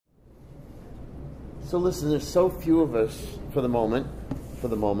So listen, there's so few of us for the moment,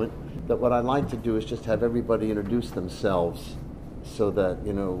 that what I'd like to do is just have everybody introduce themselves so that,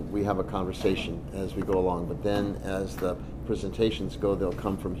 we have a conversation as we go along. But then as the presentations go, they'll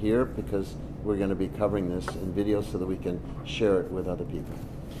come from here because we're going to be covering this in video so that we can share it with other people.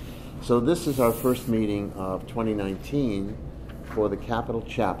 So this is our first meeting of 2019 for the Capital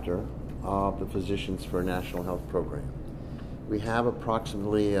Chapter of the Physicians for a National Health Program. We have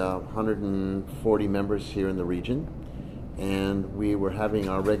approximately 140 members here in the region, and we were having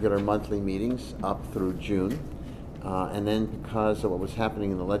our regular monthly meetings up through June. And then because of what was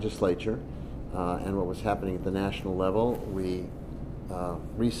happening in the legislature and what was happening at the national level, we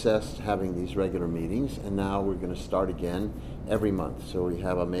recessed having these regular meetings, and now we're going to start again every month. So we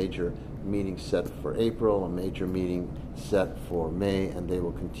have a major meeting set for April, a major meeting set for May, and they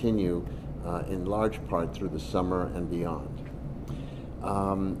will continue in large part through the summer and beyond.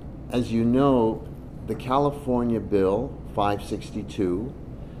 As you know, the California Bill 562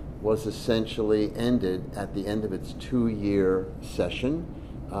 was essentially ended at the end of its 2-year session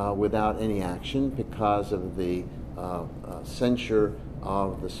without any action because of the censure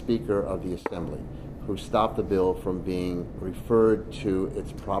of the Speaker of the Assembly, who stopped the bill from being referred to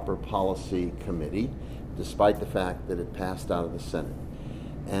its proper policy committee, despite the fact that it passed out of the Senate.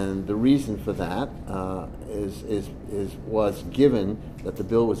 And the reason for that was given that the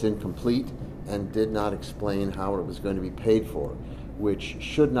bill was incomplete and did not explain how it was going to be paid for, which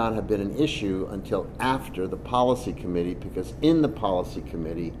should not have been an issue until after the policy committee, because in the policy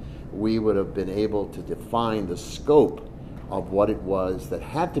committee we would have been able to define the scope of what it was that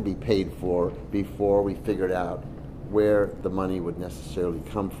had to be paid for before we figured out where the money would necessarily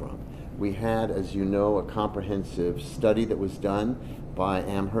come from. We had, as you know, a comprehensive study that was done by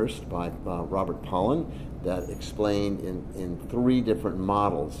Amherst, by Robert Pollan, that explained in 3 different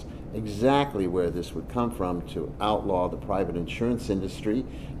models exactly where this would come from to outlaw the private insurance industry,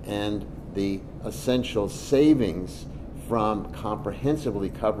 and the essential savings from comprehensively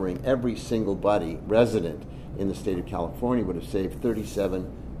covering every single resident in the state of California would have saved $37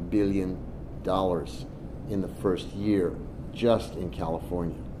 billion in the first year just in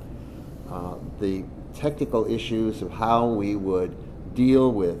California. The technical issues of how we would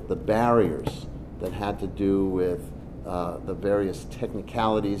deal with the barriers that had to do with the various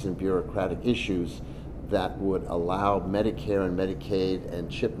technicalities and bureaucratic issues that would allow Medicare and Medicaid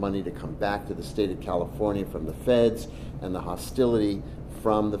and CHIP money to come back to the state of California from the feds, and the hostility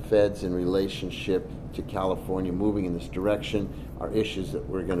from the feds in relationship to California moving in this direction are issues that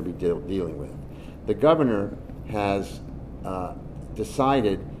we're going to be dealing with. The governor has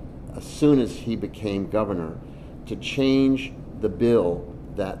decided, as soon as he became governor, to change the bill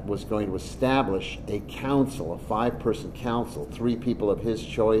that was going to establish a council, a 5-person council, 3 people of his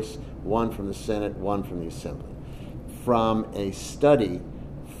choice, 1 from the Senate, 1 from the Assembly, from a study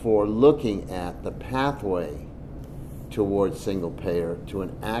for looking at the pathway towards single payer to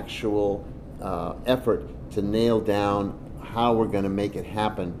an actual effort to nail down how we're going to make it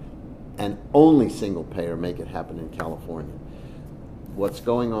happen, and only single payer make it happen in California. What's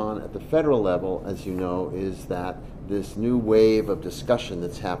going on at the federal level, as you know, is that this new wave of discussion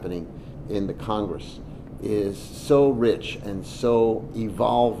that's happening in the Congress is so rich and so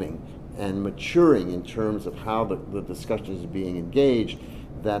evolving and maturing in terms of how the discussion is being engaged,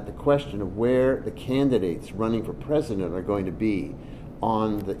 that the question of where the candidates running for president are going to be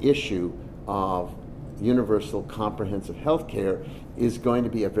on the issue of universal comprehensive health care is going to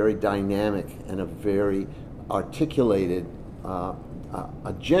be a very dynamic and a very articulated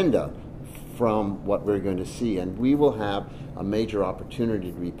agenda from what we're going to see, and we will have a major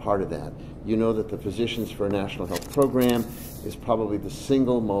opportunity to be part of that. You know that the Physicians for a National Health Program is probably the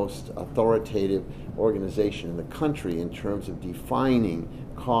single most authoritative organization in the country in terms of defining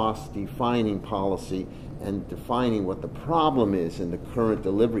costs, defining policy, and defining what the problem is in the current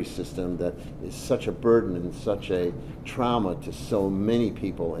delivery system that is such a burden and such a trauma to so many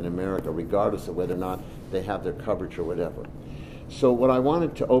people in America, regardless of whether or not they have their coverage or whatever. So what I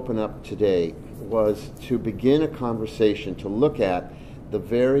wanted to open up today was to begin a conversation to look at the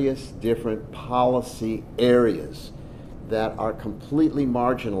various different policy areas that are completely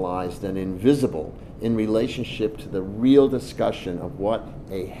marginalized and invisible in relationship to the real discussion of what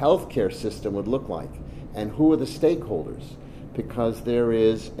a healthcare system would look like and who are the stakeholders, because there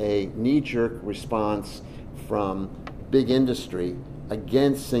is a knee-jerk response from big industry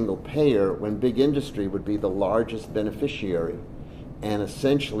against single payer when big industry would be the largest beneficiary and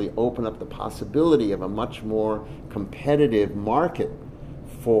essentially open up the possibility of a much more competitive market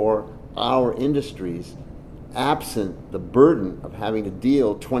for our industries absent the burden of having to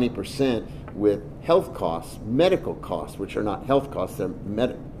deal 20% with health costs, medical costs, which are not health costs,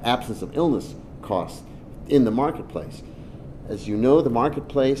 they're absence of illness costs in the marketplace. As you know, the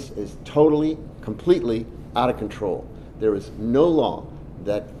marketplace is totally, completely out of control. There is no law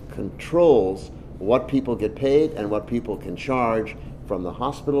that controls what people get paid and what people can charge from the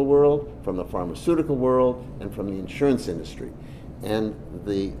hospital world, from the pharmaceutical world, and from the insurance industry. And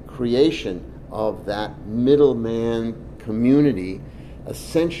the creation of that middleman community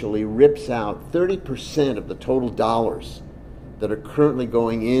essentially rips out 30% of the total dollars that are currently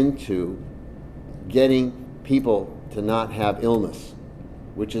going into getting people to not have illness,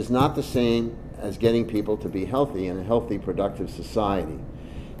 which is not the same as getting people to be healthy in a healthy, productive society.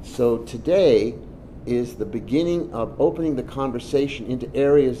 So today is the beginning of opening the conversation into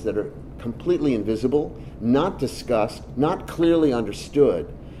areas that are completely invisible, not discussed, not clearly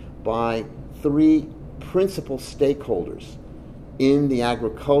understood by three principal stakeholders in the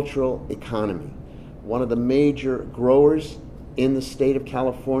agricultural economy. One of the major growers in the state of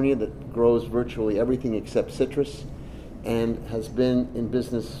California that grows virtually everything except citrus and has been in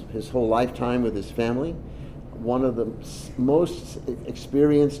business his whole lifetime with his family. One of the most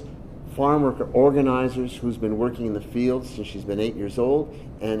experienced farm worker organizers who's been working in the field since she's been 8 years old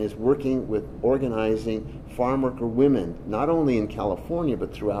and is working with organizing farm worker women, not only in California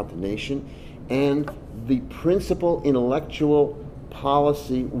but throughout the nation, and the principal intellectual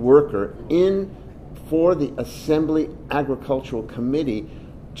policy worker for the Assembly Agricultural Committee,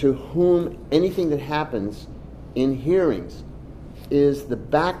 to whom anything that happens in hearings is the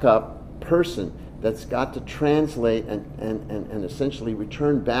backup person that's got to translate and essentially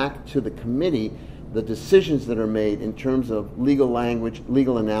return back to the committee the decisions that are made in terms of legal language,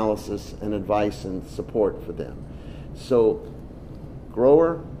 legal analysis, and advice and support for them. So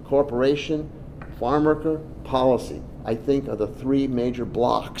grower, corporation, farm worker, policy, I think are the three major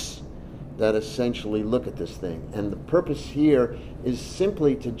blocks that essentially look at this thing. And the purpose here is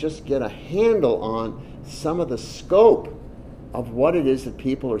simply to just get a handle on some of the scope of what it is that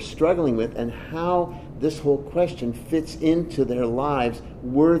people are struggling with and how this whole question fits into their lives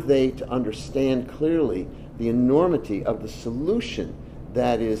were they to understand clearly the enormity of the solution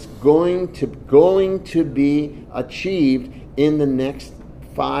that is going to be achieved in the next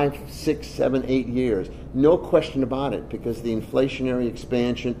 5, 6, 7, 8 years. No question about it, because the inflationary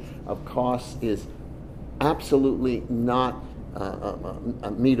expansion of costs is absolutely not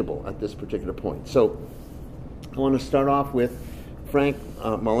meetable at this particular point. So I want to start off with Frank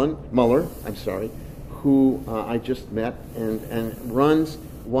Muller, who I just met and runs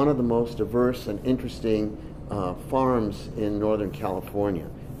one of the most diverse and interesting farms in Northern California.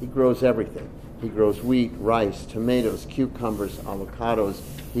 He grows everything. He grows wheat, rice, tomatoes, cucumbers, avocados.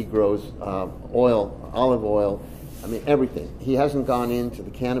 He grows oil, olive oil, I mean everything. He hasn't gone into the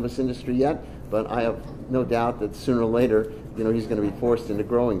cannabis industry yet, but I have no doubt that sooner or later, he's going to be forced into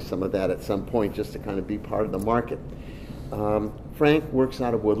growing some of that at some point just to kind of be part of the market. Frank works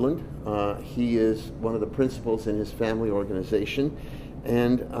out of Woodland. He is one of the principals in his family organization,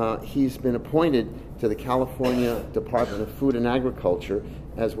 and he's been appointed to the California Department of Food and Agriculture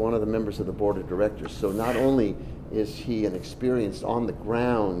as one of the members of the board of directors. So not only is he an experienced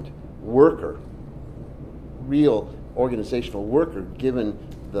on-the-ground worker, real organizational worker, given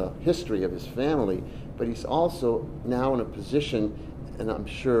the history of his family, but he's also now in a position, and I'm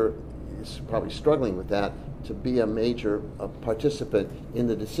sure he's probably struggling with that, to be a major participant in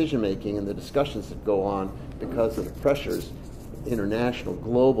the decision-making and the discussions that go on because of the pressures, international,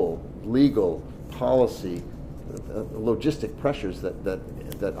 global, legal, policy, logistic pressures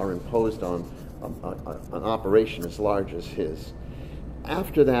that are imposed on an operation as large as his.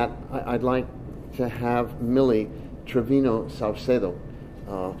 After that, I'd like to have Millie Trevino Saucedo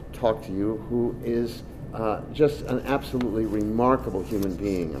talk to you, who is just an absolutely remarkable human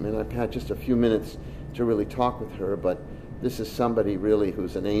being. I mean, I've had just a few minutes to really talk with her, but this is somebody really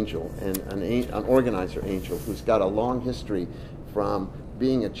who's an angel, and an organizer angel, who's got a long history from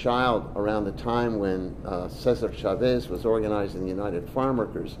being a child around the time when Cesar Chavez was organizing the United Farm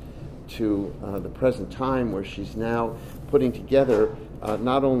Workers to the present time, where she's now putting together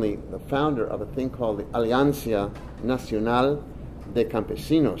not only the founder of a thing called the Alianza Nacional de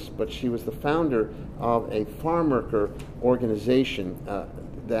Campesinos, but she was the founder of a farm worker organization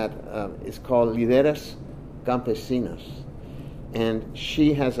that is called Lideras Campesinas. And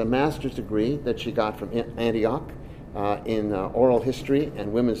she has a master's degree that she got from Antioch in oral history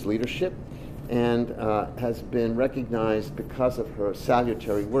and women's leadership, and has been recognized because of her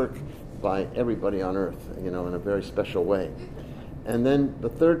salutary work by everybody on earth, in a very special way. And then the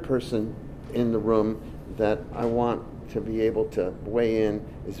third person in the room that I want to be able to weigh in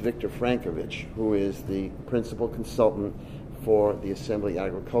is Victor Frankovich, who is the principal consultant for the Assembly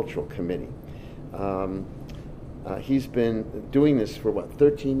Agricultural Committee. He's been doing this for what,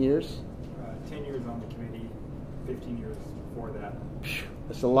 13 years? 10 years on the committee, 15 years before that.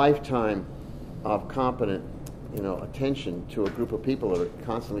 It's a lifetime of competent, attention to a group of people that are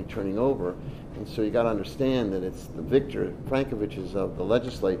constantly turning over. And so you got to understand that it's the Victor Frankoviches of the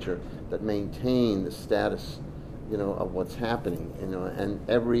legislature that maintain the status, of what's happening. And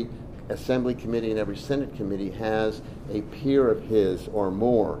every Assembly committee and every Senate committee has a peer of his or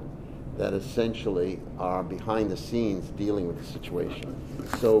more that essentially are behind the scenes dealing with the situation.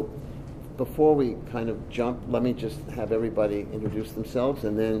 So before we kind of jump, let me just have everybody introduce themselves,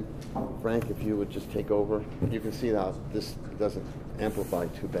 and then Frank, if you would just take over. You can see how this doesn't amplify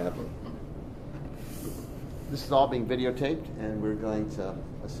too badly. This is all being videotaped, and we're going to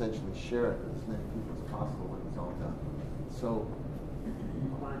essentially share it with as many people as possible when it's all done. So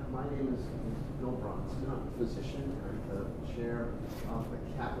my name is Bill Bronson. I'm a physician, and I'm the chair of the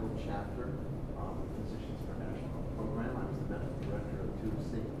Capital Chapter of the Physicians for National Health Program. I was the medical director of 2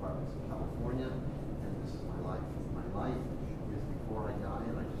 state departments in California, and this is my life. My life is before I die,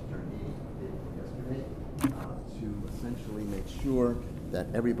 and I just turned 80 the day before yesterday, to essentially make sure that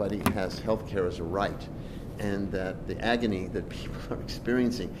everybody has health care as a right, and that the agony that people are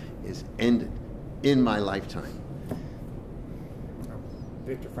experiencing is ended in my lifetime.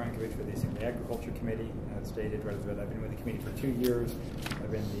 Victor Frankovich for the Assembly Agriculture Committee. As stated, I've been with the committee for 2 years.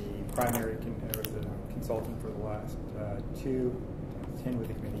 I've been the primary consultant for the last 10 with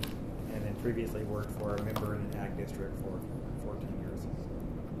the committee, and then previously worked for a member in the Ag District for 14 years.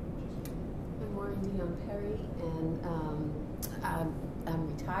 I'm Maureen Dion Perry, and I'm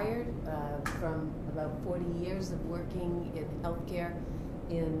retired from about 40 years of working in healthcare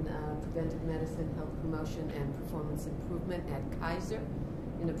in preventive medicine, health promotion, and performance improvement at Kaiser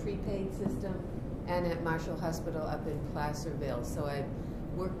in a prepaid system, and at Marshall Hospital up in Placerville. So I've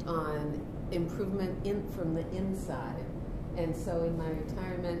worked on improvement from the inside. And so in my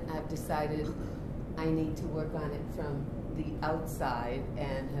retirement, I've decided I need to work on it from the outside,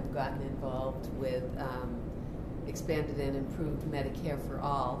 and have gotten involved with expanded and improved Medicare for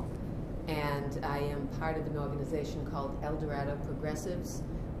All. And I am part of an organization called Eldorado Progressives.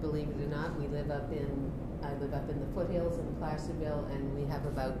 Believe it or not, I live up in the foothills in Placerville, and we have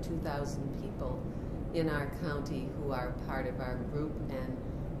about 2,000 people in our county who are part of our group, and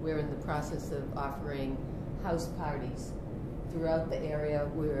we're in the process of offering house parties throughout the area.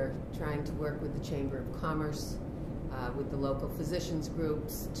 We're trying to work with the Chamber of Commerce, with the local physicians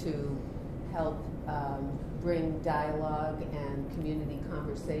groups, to help bring dialogue and community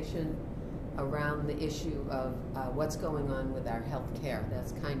conversation around the issue of what's going on with our health care.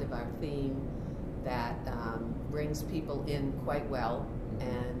 That's kind of our theme that brings people in quite well,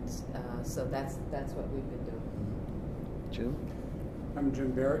 and so that's what we've been doing. Jim? I'm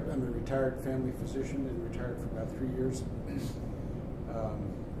Jim Barrett. I'm a retired family physician and retired for about 3 years.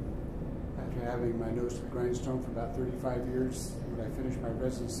 After having my nose to the grindstone for about 35 years, when I finished my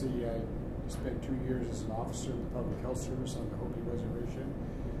residency, I spent 2 years as an officer in the Public Health Service on the Hopi Reservation,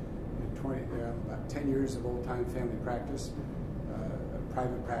 and about 10 years of old-time family practice,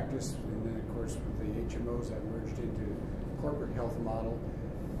 private practice, and then, of course, with the HMOs, I merged into a corporate health model,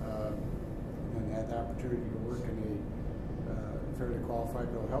 and had the opportunity to work in a fairly qualified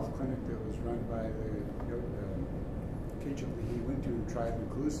rural health clinic that was run by the KHLP went to tribe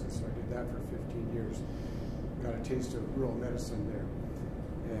inclusive, so I did that for 15 years. Got a taste of rural medicine there,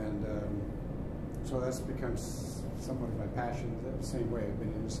 and so that's become somewhat of my passion. The same way I've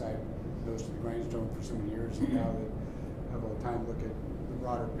been inside, nose to the grindstone for so many years, and now that I have all the time to look at the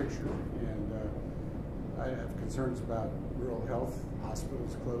broader picture, and I have concerns about rural health,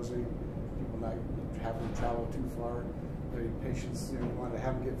 hospitals closing, people not having to travel too far, letting patients want to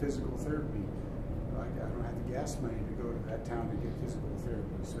have them get physical therapy. I don't have the gas money to go to that town to get physical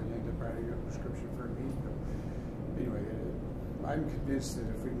therapy, so you end up writing a prescription for me. But anyway, I'm convinced that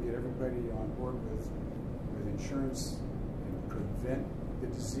if we can get everybody on board with insurance and prevent the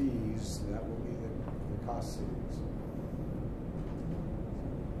disease, that will be the cost savings.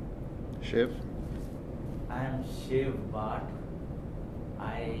 Shiv? I am Shiv Bhatt.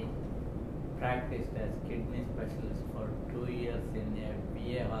 I practiced as kidney specialist for 2 years in a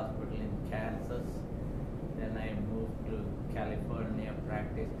VA hospital in Kansas. Then I moved to California,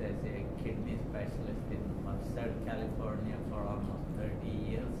 practiced as a kidney specialist in Merced, California for almost 30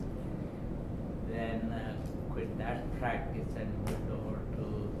 years. Then quit that practice and moved over to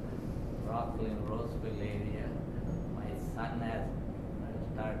Rockland, Roseville area. My son has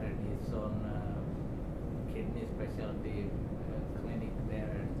started his own kidney specialty clinic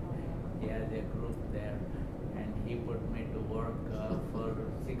there. He has a group there, and he put me to work for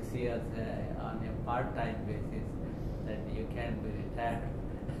 6 years on a part-time basis. That you can be retired.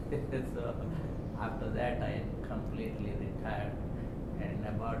 So after that, I completely retired. And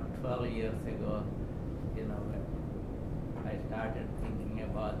about 12 years ago, you know, I started thinking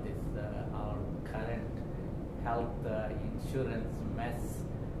about this our current health insurance mess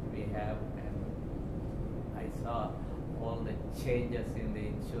we have, and I saw all the changes in the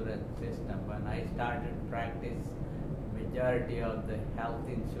insurance system. When I started practice, majority of the health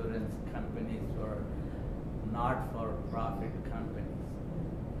insurance companies were not-for-profit companies,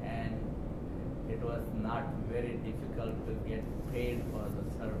 and it was not very difficult to get paid for the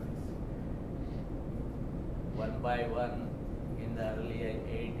service. One by one, in the early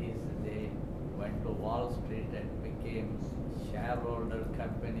 80s, they went to Wall Street and became shareholder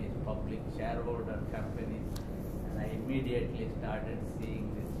companies, public shareholder companies, and I immediately started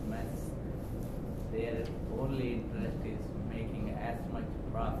seeing this mess. Their only interest is making as much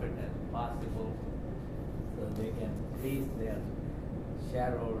profit as possible so they can please their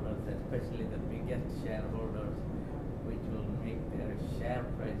shareholders, especially the biggest shareholders, which will make their share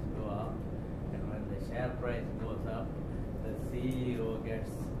price go up. And when the share price goes up, the CEO gets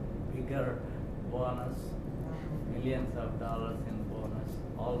bigger bonus, millions of dollars in bonus,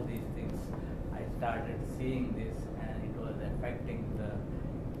 all these things. I started seeing this, and it was affecting the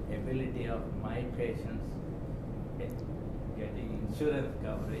ability of my patients getting insurance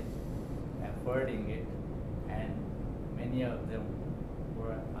coverage, affording it, and many of them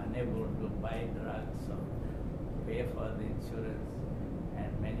were unable to buy drugs or pay for the insurance, and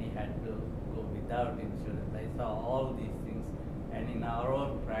many had to go without insurance. I saw all these things, and in our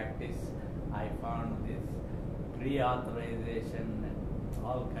own practice, I found this pre-authorization and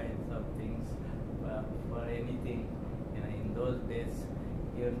all kinds of things for anything. You know, in those days,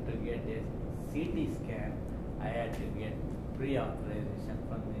 even to get a CT scan, I had to get pre-authorization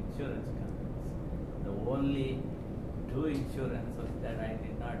from the insurance companies. The only two insurances that I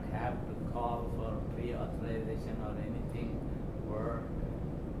did not have to call for pre-authorization or anything were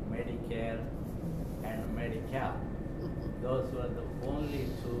Medicare and Medi-Cal. Those were the only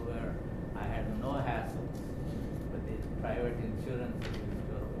two where I had no hassles. But these private insurances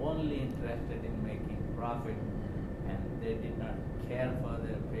were only interested in making profit, and they did not care for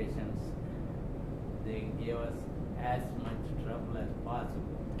their patients. They gave us as much trouble as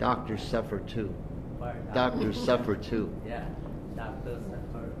possible. Doctors suffer too. But, Doctors suffer too. Yeah, doctors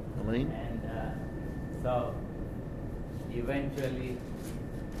suffer. Elaine? And so eventually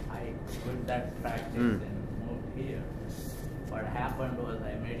I quit that practice and moved here. What happened was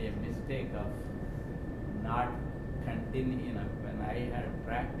I made a mistake of not continuing. When I had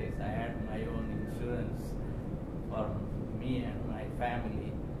practice, I had my own insurance for me and my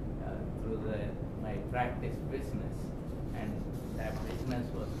family through my practice business, and that business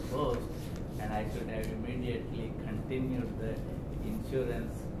was closed, and I should have immediately continued the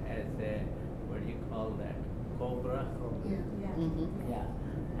insurance as a, what do you call that, COBRA? Yeah. Mm-hmm. Yeah,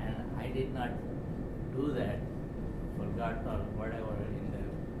 and I did not do that, forgot or whatever in the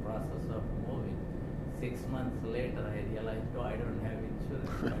process of moving. 6 months later, I realized, oh, I don't have insurance.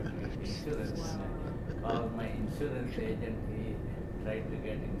 I have to get insurance. And I called my insurance agent. He tried to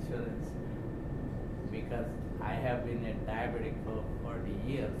get insurance because I have been a diabetic for 40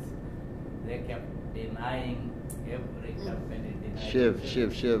 years. They kept denying, every company denied.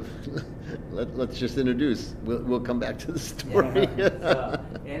 Shiv. Let's just introduce. We'll come back to the story. Yeah. So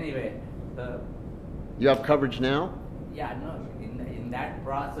anyway, you have coverage now? yeah, no. In that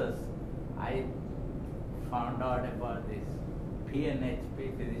process, I found out about this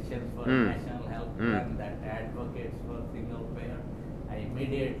PNHP, Physicians for National Health Plan, that advocates for single payer. I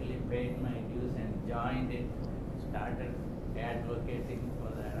immediately paid my dues and joined it, started advocating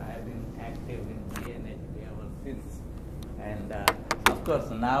for that. I've been active in PNHP ever since. And of course,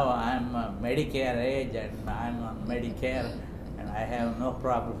 now I'm Medicare age and I'm on Medicare, and I have no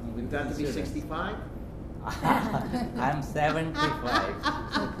problem with That to be insurance. 65? I'm 75.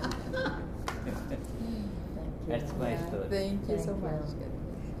 That's my story. Thank you so Thank much. you.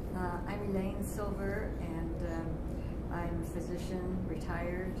 I'm Elaine Silver, and I'm a physician,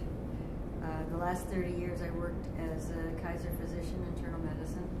 retired. The last 30 years I worked as a Kaiser physician, internal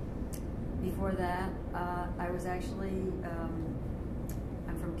medicine. Before that, I was actually,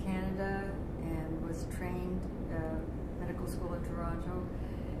 I'm from Canada and was trained medical school in Toronto.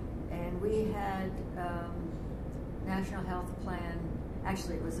 And we had National Health Plan,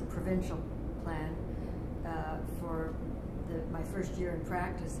 actually it was a provincial plan for my first year in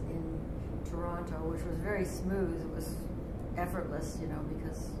practice in Toronto, which was very smooth. It was effortless, you know,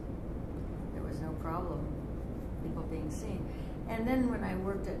 because there was no problem, people being seen. And then when I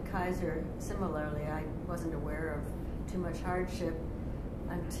worked at Kaiser, similarly, I wasn't aware of too much hardship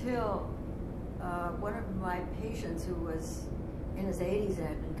until one of my patients, who was in his 80s and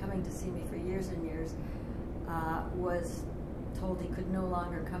had been coming to see me for years and years, was told he could no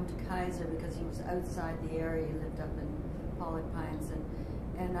longer come to Kaiser because he was outside the area. He lived up in Pollock Pines,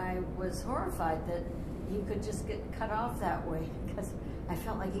 and I was horrified that he could just get cut off that way, because I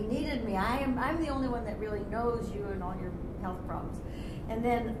felt like he needed me. I'm the only one that really knows you and all your health problems. And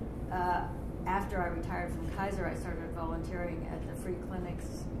then after I retired from Kaiser, I started volunteering at the free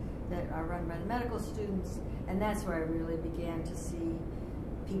clinics that are run by the medical students, and that's where I really began to see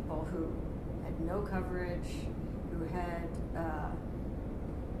people who had no coverage, who had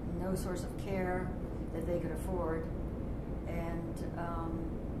no source of care that they could afford,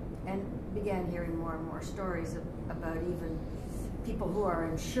 and began hearing more and more stories about even people who are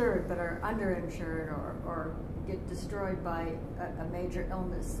insured but are underinsured or get destroyed by a major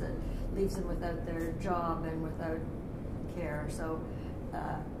illness that leaves them without their job and without care. So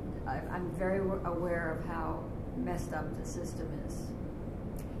I'm very aware of how messed up the system is.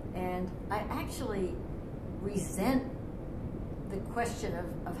 And I actually resent the question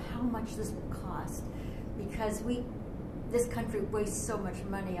of how much this will cost, because this country wastes so much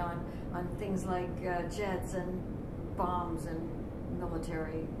money on things like jets and bombs and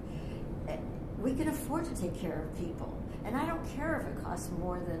military. We can afford to take care of people, and I don't care if it costs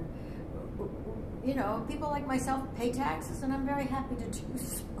more than, you know, people like myself pay taxes, and I'm very happy to do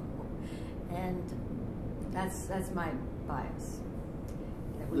so. And that's my bias.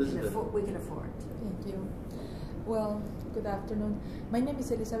 That we can afford. Thank you. Well, good afternoon. My name is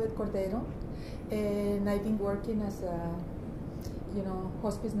Elizabeth Cordero, and I've been working as a,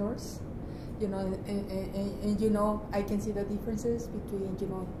 hospice nurse. And I can see the differences between,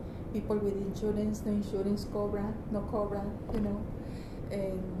 people with insurance, no insurance, Cobra, no Cobra,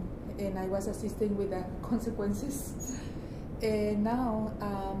 and I was assisting with the consequences. And now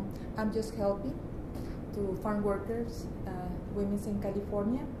I'm just helping to farm workers, women's in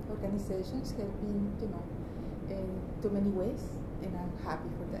California organizations, helping, in too many ways, and I'm happy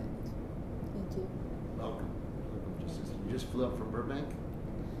for that. Thank you. Welcome. You just flew up from Burbank?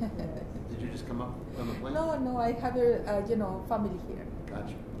 Did you just come up on the plane? No, I have a, family here.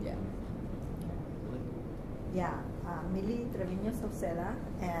 Gotcha. Yeah. Really? Yeah, Millie Treviño Sauceda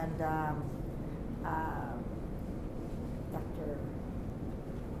and Dr.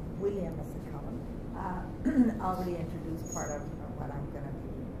 William McCollum already introduced part of what I'm going to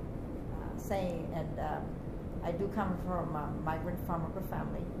be saying, and I do come from a migrant farm worker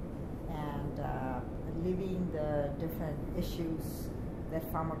family, and living the different issues that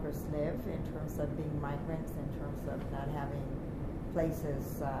farm workers live in terms of being migrants, in terms of not having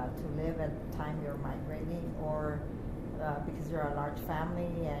places to live at the time you're migrating, or because you're a large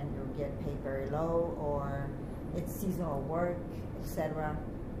family and you get paid very low, or it's seasonal work, etc.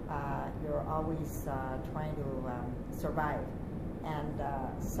 You're always trying to survive. And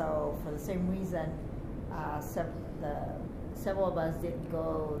so for the same reason, several of us didn't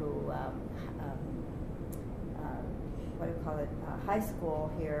go to high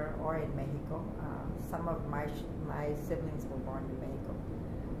school here or in Mexico. Some of my siblings were born in Mexico.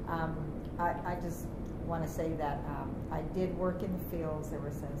 I just want to say that I did work in the fields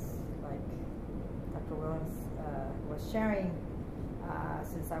ever since, like Dr. Williams was sharing,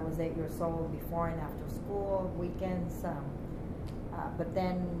 since I was 8 years old, before and after school, weekends. But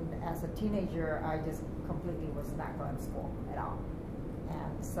then as a teenager, I just completely was not going to school at all.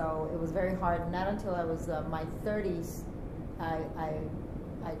 And so it was very hard. Not until I was my 30s,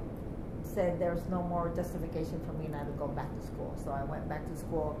 I said there's no more justification for me not to go back to school. So I went back to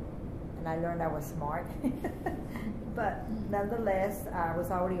school, and I learned I was smart. But nonetheless, I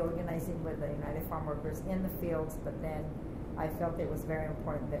was already organizing with the United Farm Workers in the fields, but then I felt it was very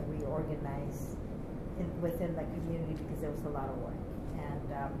important that we organize within the community, because there was a lot of work.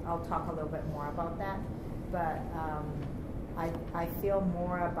 And I'll talk a little bit more about that. But I feel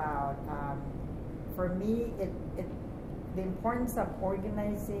more about, for me, the importance of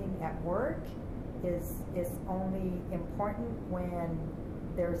organizing at work is only important when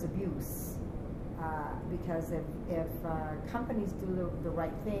there's abuse. Because if companies do the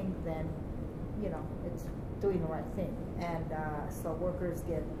right thing, then it's doing the right thing, and so workers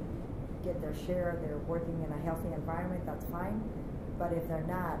get their share. They're working in a healthy environment. That's fine. But if they're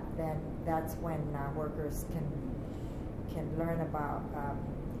not, then that's when workers can learn about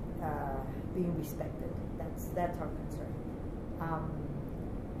being respected. That's our concern.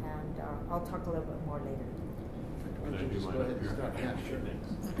 and I'll talk a little bit more later. Can I do Just mine go ahead up and here? start. Yeah, sure. Thanks.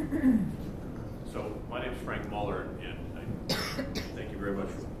 So my name's Frank Muller, and I thank you very much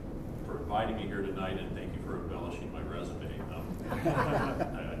for inviting me here tonight, and thank you for embellishing my resume. I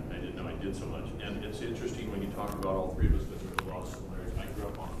didn't know I did so much. And it's interesting when you talk about all three of us, because there's a lot of similarities. I grew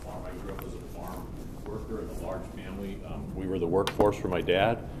up on a farm. I grew up as a farm worker in a large family. We were the workforce for my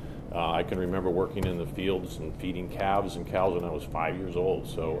dad. I can remember working in the fields and feeding calves and cows when I was 5 years old.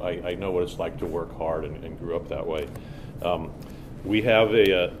 So I know what it's like to work hard and grew up that way. We have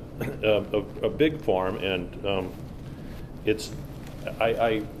a big farm, and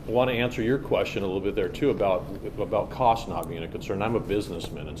I want to answer your question a little bit there too about cost not being a concern. I'm a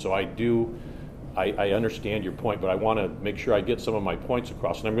businessman, and so I understand your point, but I want to make sure I get some of my points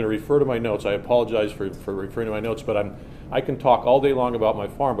across. And I'm going to refer to my notes. I apologize for referring to my notes, but I can talk all day long about my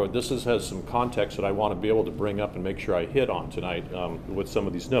farm, but this has some context that I want to be able to bring up and make sure I hit on tonight with some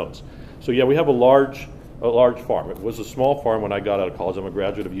of these notes. So yeah, we have a large farm. It was a small farm when I got out of college. I'm a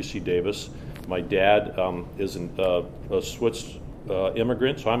graduate of UC Davis. My dad is a Swiss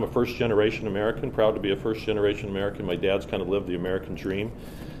immigrant, so I'm a first-generation American, proud to be a first-generation American. My dad's kind of lived the American dream.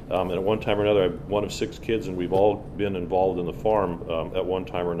 And at one time or another, I'm one of 6 kids, and we've all been involved in the farm at one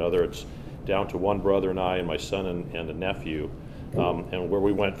time or another. It's down to one brother and I and my son and a nephew. And where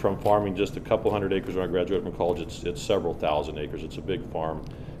we went from farming just a couple hundred acres when I graduated from college, it's several thousand acres. It's a big farm.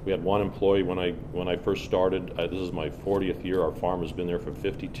 We had one employee when I first started. This is my 40th year. Our farm has been there for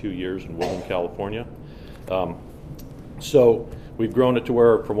 52 years in Woodland, California. So we've grown it to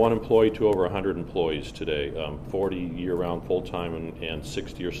where from one employee to over 100 employees today, 40 year-round full-time and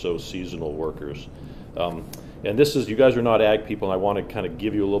 60 or so seasonal workers. And this is, you guys are not ag people, and I want to kind of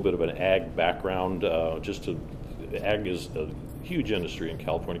give you a little bit of an ag background. Ag is a huge industry in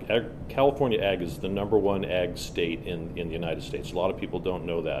California. California ag is the #1 ag state in the United States. A lot of people don't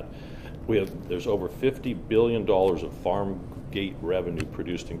know that. There's over $50 billion of farm gate revenue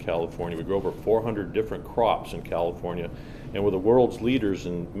produced in California. We grow over 400 different crops in California, and we're the world's leaders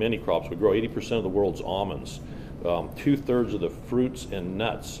in many crops. We grow 80% of the world's almonds. 2/3 of the fruits and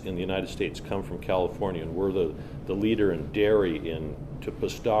nuts in the United States come from California, and we're the leader in dairy, to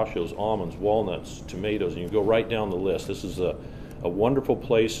pistachios, almonds, walnuts, tomatoes, and you go right down the list. This is a wonderful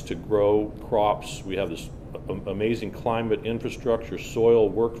place to grow crops. We have this amazing climate, infrastructure, soil,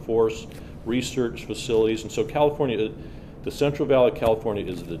 workforce, research facilities, and so California, the Central Valley of California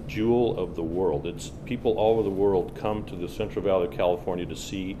is the jewel of the world. It's people all over the world come to the Central Valley of California to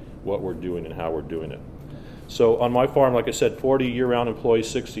see what we're doing and how we're doing it. So on my farm, like I said, 40 year-round employees,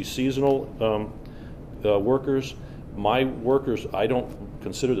 60 seasonal workers. My workers, I don't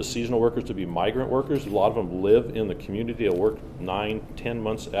consider the seasonal workers to be migrant workers. A lot of them live in the community. They'll work 9-10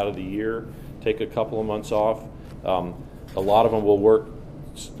 months out of the year, take a couple of months off. A lot of them will work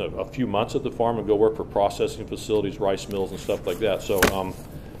a few months at the farm and go work for processing facilities, rice mills, and stuff like that. So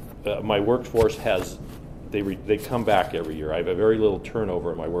my workforce they come back every year. I have a very little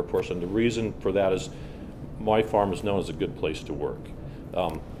turnover in my workforce, and the reason for that is my farm is known as a good place to work.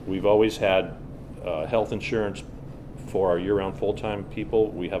 We've always had health insurance for our year-round full-time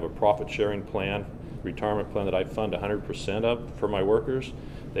people. We have a profit-sharing plan, retirement plan that I fund 100% of for my workers.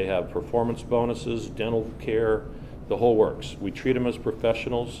 They have performance bonuses, dental care, the whole works. We treat them as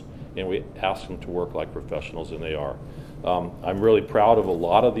professionals, and we ask them to work like professionals, and they are. I'm really proud of a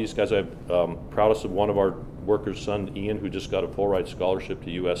lot of these guys. I'm proudest of one of our workers' son, Ian, who just got a full-ride scholarship to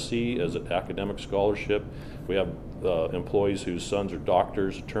USC as an academic scholarship. We have employees whose sons are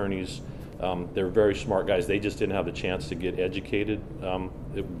doctors, attorneys. They're very smart guys. They just didn't have the chance to get educated,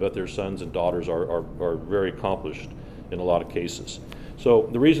 but their sons and daughters are very accomplished in a lot of cases. So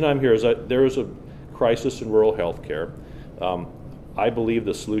the reason I'm here is that there is a crisis in rural health care. I believe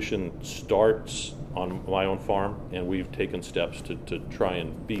the solution starts on my own farm, and we've taken steps to try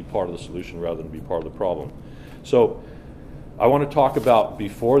and be part of the solution rather than be part of the problem. So I want to talk about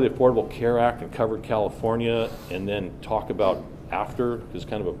before the Affordable Care Act and covered California, and then talk about after, because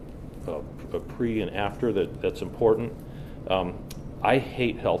kind of a pre and after that's important. I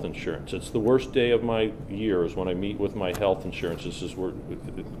hate health insurance. It's the worst day of my year is when I meet with my health insurance. This is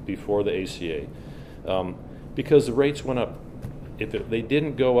before the ACA. Because the rates went up. If they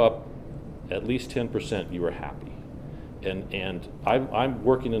didn't go up at least 10%, you were happy. And I'm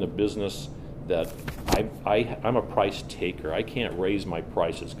working in a business that I'm a price taker. I can't raise my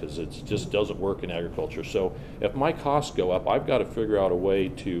prices because it just doesn't work in agriculture. So if my costs go up, I've got to figure out a way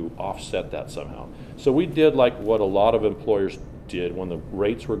to offset that somehow. So we did like what a lot of employers did when the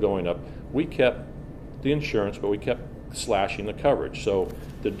rates were going up. We kept the insurance, but we kept slashing the coverage. So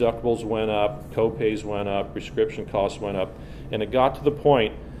deductibles went up, co-pays went up, prescription costs went up, and it got to the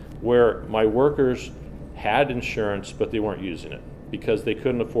point where my workers had insurance, but they weren't using it because they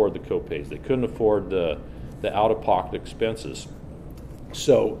couldn't afford the co-pays. They couldn't afford the out-of-pocket expenses.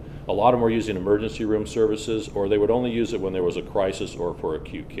 So a lot of them were using emergency room services, or they would only use it when there was a crisis or for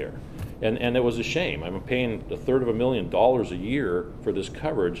acute care. And it was a shame. I'm paying $250,000 a year for this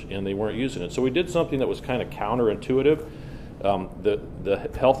coverage, and they weren't using it. So we did something that was kind of counterintuitive. The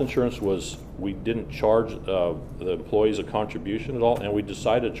health insurance was, we didn't charge the employees a contribution at all, and we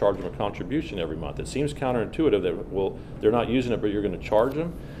decided to charge them a contribution every month. It seems counterintuitive that, well, they're not using it, but you're going to charge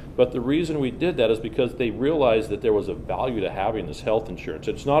them. But the reason we did that is because they realized that there was a value to having this health insurance.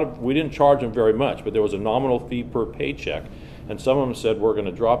 It's not, we didn't charge them very much, but there was a nominal fee per paycheck. And some of them said, we're going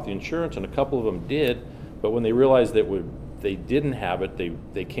to drop the insurance, and a couple of them did. But when they realized that they didn't have it,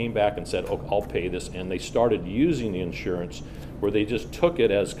 they came back and said, oh, I'll pay this. And they started using the insurance where they just took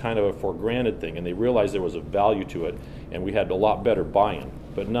it as kind of a for granted thing, and they realized there was a value to it, and we had a lot better buy-in.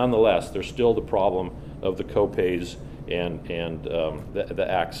 But nonetheless, there's still the problem of the co-pays and the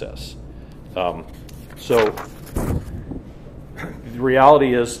access. So the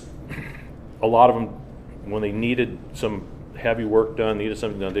reality is, a lot of them, when they needed some heavy work done, needed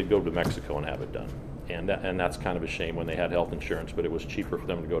something done, they'd go to Mexico and have it done. And that's kind of a shame when they had health insurance, but it was cheaper for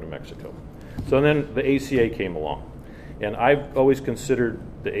them to go to Mexico. So then the ACA came along. And I've always considered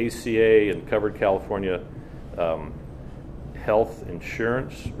the ACA and Covered California health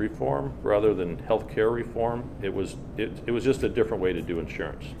insurance reform rather than health care reform. It was just a different way to do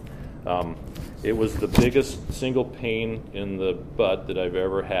insurance. It was the biggest single pain in the butt that I've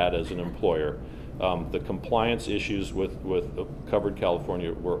ever had as an employer. The compliance issues with Covered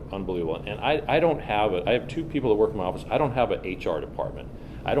California were unbelievable. And I don't have it. I have two people that work in my office. I don't have an HR department.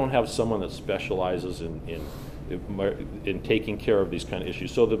 I don't have someone that specializes in taking care of these kind of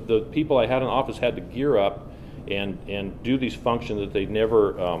issues. So the people I had in the office had to gear up and do these functions that they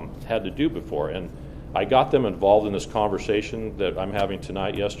never had to do before. And I got them involved in this conversation that I'm having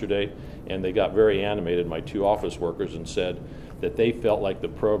tonight yesterday, and they got very animated, my two office workers, and said that they felt like the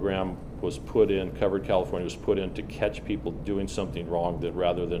program was put in, Covered California was put in to catch people doing something wrong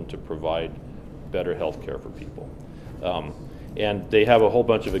rather than to provide better health care for people. And they have a whole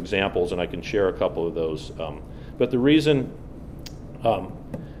bunch of examples, and I can share a couple of those. But the reason,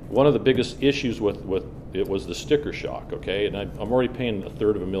 one of the biggest issues with it was the sticker shock, okay? And I'm already paying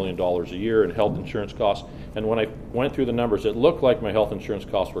 $250,000 a year in health insurance costs. And when I went through the numbers, it looked like my health insurance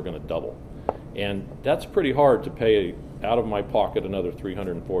costs were going to double. And that's pretty hard to pay out of my pocket another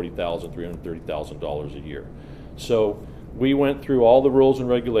 $340,000, $330,000 a year. So we went through all the rules and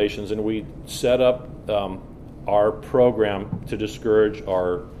regulations, and we set up our program to discourage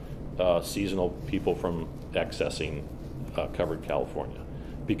our seasonal people from accessing Covered California,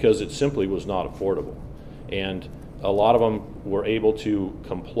 because it simply was not affordable. And a lot of them were able to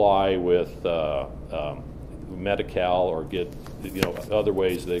comply with Medi-Cal or get, other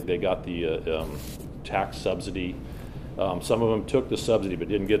ways. They got the tax subsidy. Some of them took the subsidy but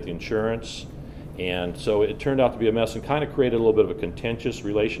didn't get the insurance. And so it turned out to be a mess and kind of created a little bit of a contentious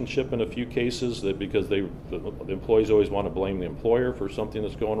relationship in a few cases, that because the employees always want to blame the employer for something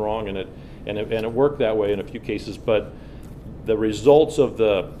that's going wrong, and it worked that way in a few cases. But the results of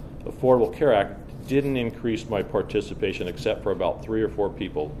the Affordable Care Act didn't increase my participation except for about 3 or 4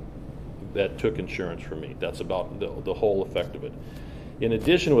 people that took insurance from me. That's about the whole effect of it. In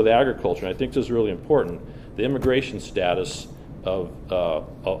addition, with agriculture, and I think this is really important, the immigration status of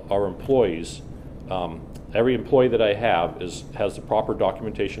our employees. Every employee that I have has the proper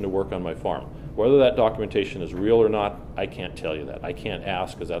documentation to work on my farm. Whether that documentation is real or not, I can't tell you that. I can't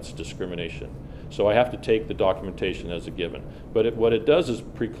ask, because that's discrimination. So I have to take the documentation as a given. But what it does is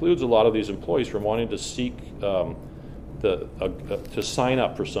precludes a lot of these employees from wanting to seek to sign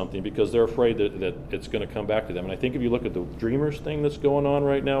up for something, because they're afraid that it's going to come back to them. And I think if you look at the Dreamers thing that's going on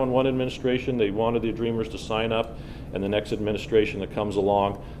right now in one administration, they wanted the Dreamers to sign up, and the next administration that comes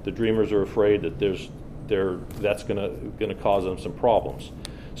along, the Dreamers are afraid that that's going to cause them some problems.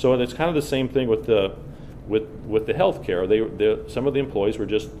 So it's kind of the same thing with the health care. Some of the employees were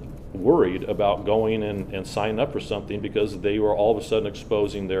just worried about going and signing up for something because they were all of a sudden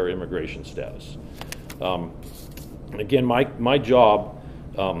exposing their immigration status. Again, my job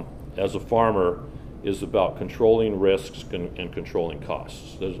as a farmer is about controlling risks and controlling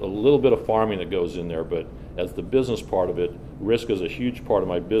costs. There's a little bit of farming that goes in there, but as the business part of it, risk is a huge part of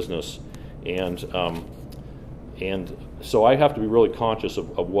my business, and so I have to be really conscious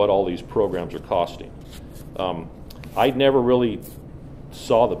of what all these programs are costing. I never really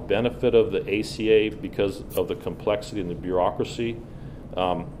saw the benefit of the ACA because of the complexity and the bureaucracy.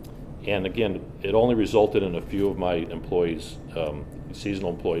 And again, it only resulted in a few of my employees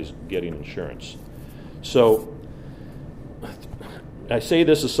seasonal employees getting insurance. So I say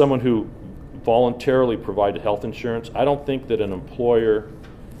this as someone who voluntarily provided health insurance. I don't think that an employer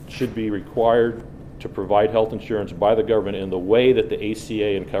should be required to provide health insurance by the government in the way that the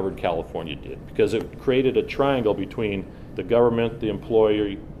ACA and Covered California did, because it created a triangle between the government, the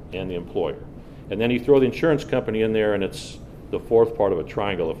employer, and the employer. And then you throw the insurance company in there, and it's the fourth part of a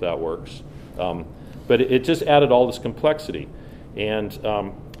triangle, if that works. But it just added all this complexity. And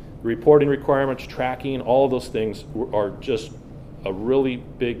reporting requirements, tracking, all of those things are just a really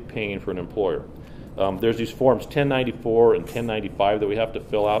big pain for an employer. There's these forms 1094 and 1095 that we have to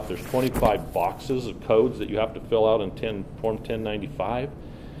fill out. There's 25 boxes of codes that you have to fill out in Form 1095.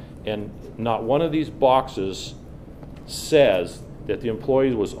 And not one of these boxes says that the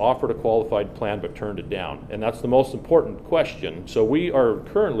employee was offered a qualified plan but turned it down. And that's the most important question. So we are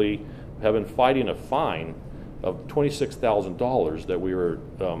currently have been fighting a fine of $26,000 that we were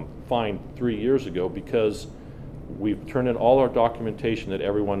fined 3 years ago because we've turned in all our documentation that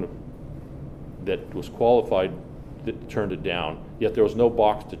everyone that was qualified that turned it down, yet there was no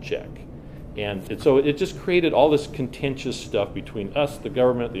box to check. And so it just created all this contentious stuff between us, the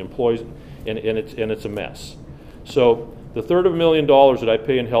government, the employees, and it's a mess. So the third of $1 million that I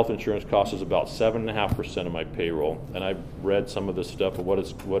pay in health insurance costs is about 7.5% of my payroll. And I've read some of this stuff of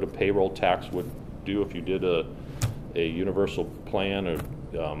what a payroll tax would do if you did a universal plan, or,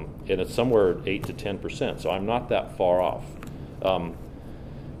 and it's somewhere 8 to 10%. So I'm not that far off.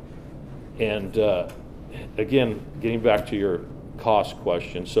 Again, getting back to your cost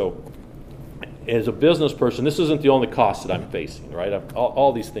question, so as a business person, this isn't the only cost that I'm facing, right?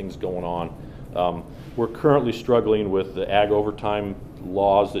 All these things going on. We're currently struggling with the ag overtime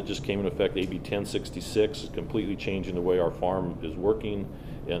laws that just came into effect. AB 1066 is completely changing the way our farm is working,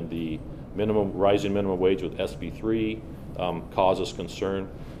 and the rising minimum wage with SB 3 causes concern.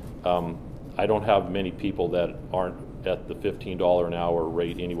 I don't have many people that aren't at the $15 an hour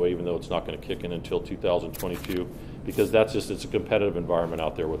rate anyway, even though it's not going to kick in until 2022, because it's a competitive environment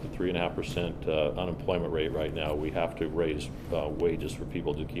out there with the 3.5% unemployment rate right now. We have to raise wages for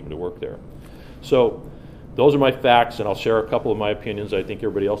people to keep them to work there. So those are my facts, and I'll share a couple of my opinions. I think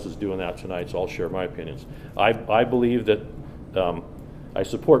everybody else is doing that tonight, so I'll share my opinions. I believe that I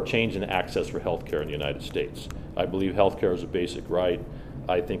support change in access for health care in the United States. I believe health care is a basic right.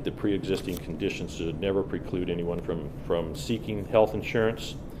 I think that pre-existing conditions should never preclude anyone from seeking health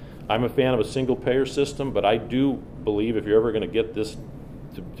insurance. I'm a fan of a single-payer system, but I do believe if you're ever going to get this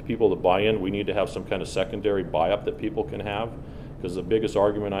to people to buy in, we need to have some kind of secondary buy-up that people can have. Because the biggest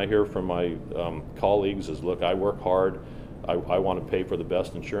argument I hear from my colleagues is, look, I work hard, I want to pay for the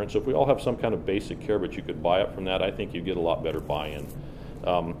best insurance. So if we all have some kind of basic care, but you could buy up from that, I think you get a lot better buy-in.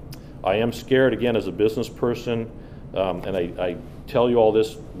 I am scared, again, as a business person, and I tell you all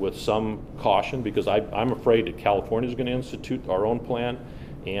this with some caution, because I'm afraid that California is going to institute our own plan,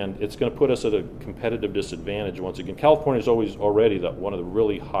 and it's going to put us at a competitive disadvantage once again. California is always already one of the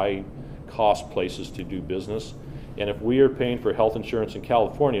really high-cost places to do business. And if we are paying for health insurance in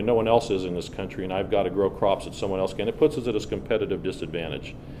California, no one else is in this country, and I've got to grow crops that someone else can, it puts us at a competitive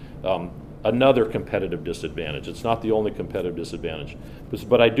disadvantage. Another competitive disadvantage. It's not the only competitive disadvantage.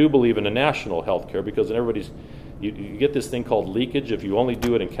 But I do believe in a national health care, because you get this thing called leakage. If you only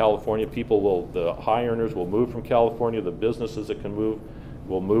do it in California, the high earners will move from California, the businesses that can move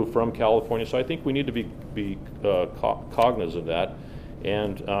will move from California. So I think we need to be cognizant of that.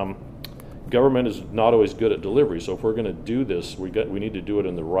 And government is not always good at delivery. So if we're going to do this, we need to do it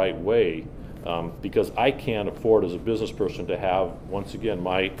in the right way, because I can't afford as a business person to have, once again,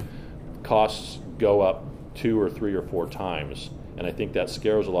 my costs go up 2 or 3 or 4 times. And I think that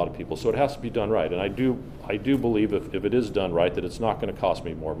scares a lot of people. So it has to be done right. And I do believe if it is done right, that it's not going to cost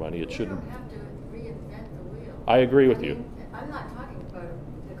me more money. It shouldn't. You don't have to reinvent the wheel. I agree with you. I'm not talking about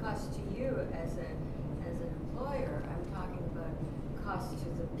the cost to you as an employer. I'm talking about cost to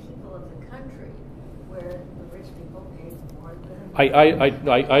the people of the country, where the rich people pay more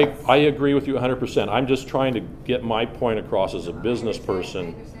than. I agree with you 100%. I'm just trying to get my point across as a business person.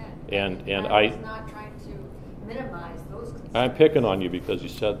 I understand. I was not trying to minimize those concerns. I'm picking on you because you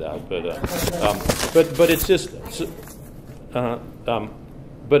said that, but it's just.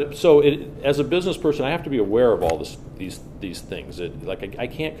 But so as a business person, I have to be aware of all these things. I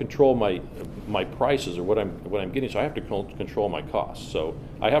can't control my prices or what I'm getting, so I have to control my costs. So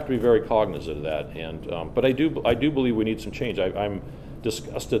I have to be very cognizant of that. And but I do believe we need some change. I'm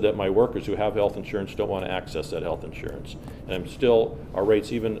disgusted that my workers who have health insurance don't want to access that health insurance. And our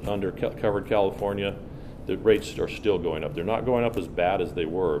rates, even under Covered California, the rates are still going up. They're not going up as bad as they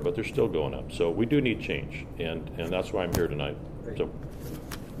were, but they're still going up. So we do need change, and that's why I'm here tonight. So,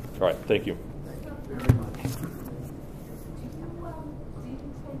 all right, thank you. Thank you very much. Do you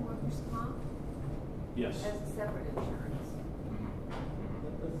pay workers' comp Yes. as a separate insurance?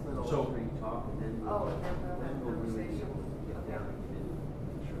 So, talk and then Oh, and then we'll have a we'll really conversation. get Okay. down into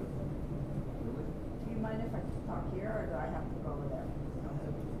insurance. Do you mind if I talk here, or do I have to go over there?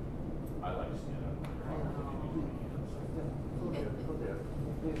 I'd like to stand up.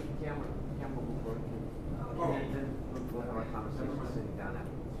 Camera will work. And then we'll have our conversation sitting down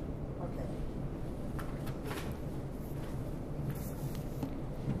afterwards. Okay.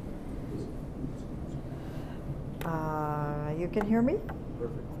 You can hear me?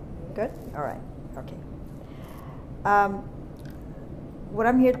 Perfect. Good? All right. Okay. What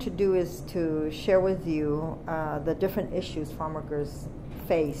I'm here to do is to share with you the different issues farm workers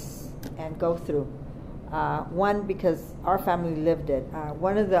face and go through. One, because our family lived it.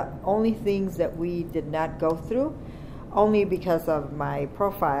 One of the only things that we did not go through, only because of my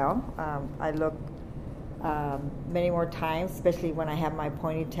profile, I look many more times, especially when I have my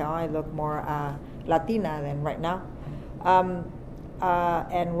ponytail, I look more Latina than right now. And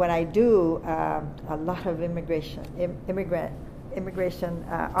when I do, a lot of immigration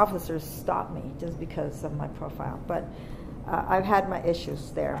officers stop me just because of my profile. But I've had my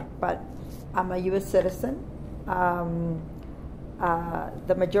issues there. But I'm a U.S. citizen. The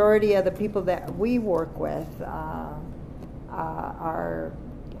majority of the people that we work with are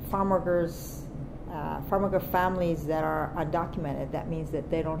farm workers, farm worker families that are undocumented. That means that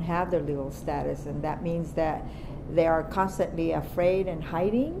they don't have their legal status, and that means that they are constantly afraid and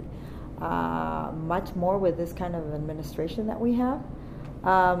hiding, much more with this kind of administration that we have,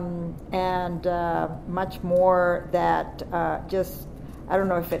 and much more that just, I don't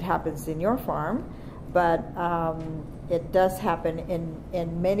know if it happens in your farm, but it does happen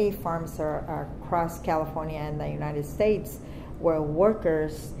in many farms across California and the United States, where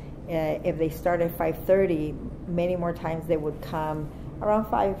workers, if they start at 5:30, many more times they would come around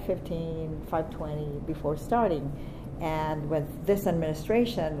 5:15, 5:20 before starting. And with this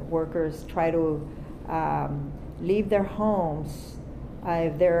administration, workers try to leave their homes.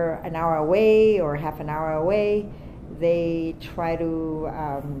 If they're an hour away or half an hour away, they try to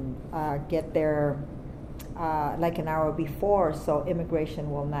get there like an hour before, so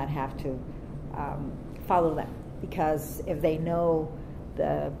immigration will not have to follow them. Because if they know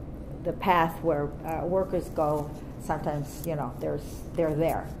the path where workers go, sometimes they're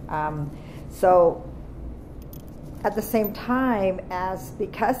there. So at the same time,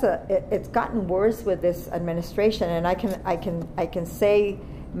 because it's gotten worse with this administration, and I can say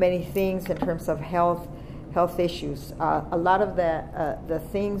many things in terms of health issues. A lot of the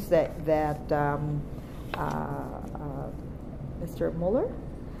things that Mr. Mueller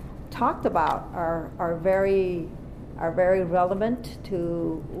talked about are very relevant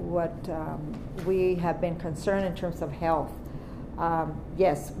to what we have been concerned in terms of health.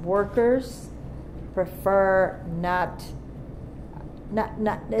 Yes, workers prefer not.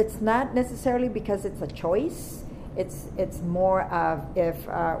 It's not necessarily because it's a choice. It's more of if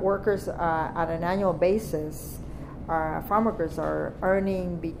workers on an annual basis, farm workers are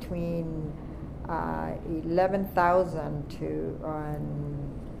earning between 11,000 to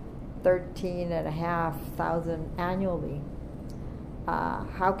 13,500 annually.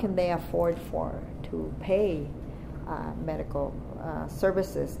 How can they afford to pay medical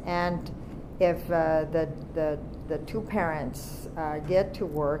services? And if the two parents get to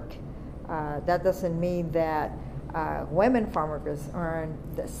work, that doesn't mean that women farm workers earn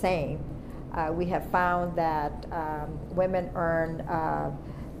the same. We have found that women earn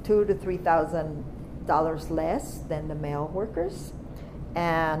 $2,000 to $3,000 less than the male workers.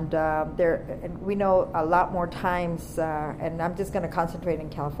 And we know a lot more times, and I'm just going to concentrate in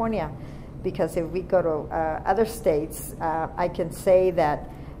California, because if we go to other states, I can say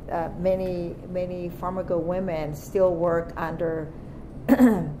that many farm worker women still work under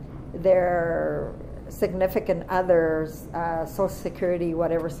their significant others' Social Security,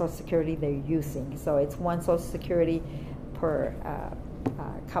 whatever Social Security they're using. So it's one Social Security per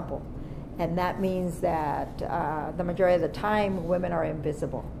couple. And that means that the majority of the time, women are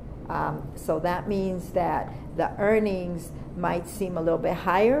invisible. So that means that the earnings might seem a little bit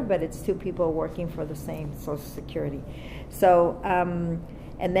higher, but it's two people working for the same Social Security. So,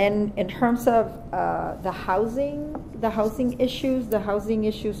 and then in terms of the housing issues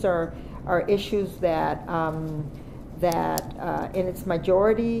are issues that in its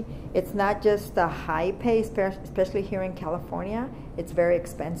majority, it's not just the high pay, especially here in California. It's very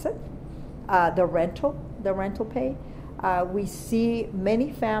expensive. the rental pay. We see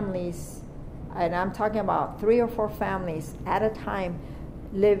many families, and I'm talking about 3 or 4 families at a time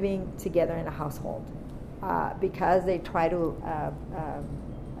living together in a household because they try to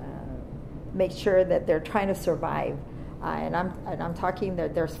make sure that they're trying to survive. And I'm talking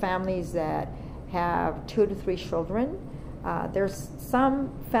that there's families that have 2 to 3 children. There's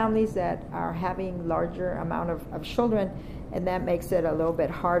some families that are having larger amount of children, and that makes it a little bit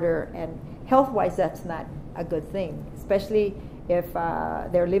harder. And health-wise, that's not a good thing, especially if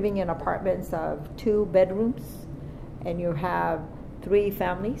they're living in apartments of 2 bedrooms and you have 3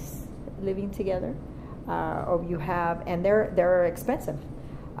 families living together, or you have, and they're expensive.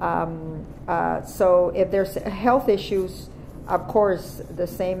 So if there's health issues, of course, the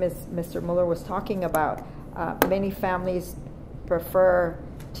same as Mr. Mueller was talking about, many families prefer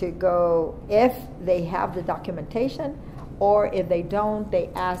to go, if they have the documentation, or if they don't, they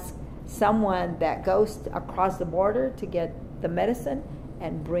ask someone that goes across the border to get the medicine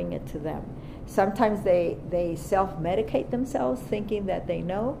and bring it to them. Sometimes they self-medicate themselves thinking that they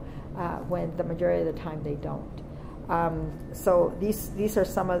know, when the majority of the time they don't. So these are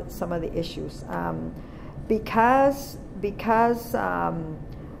some of the issues. Because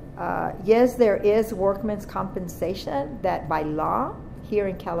yes, there is workman's compensation that by law here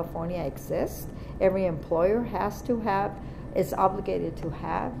in California exists. Every employer has to have, is obligated to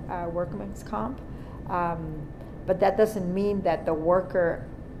have workman's comp. But that doesn't mean that the worker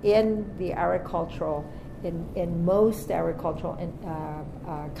in the agricultural, in most agricultural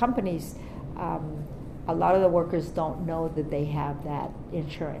companies, a lot of the workers don't know that they have that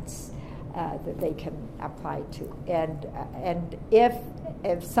insurance that they can apply to. And if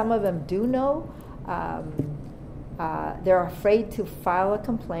some of them do know, they're afraid to file a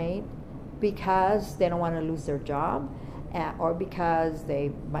complaint because they don't want to lose their job, or because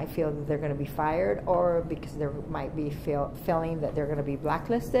they might feel that they're going to be fired, or because they might be feeling that they're going to be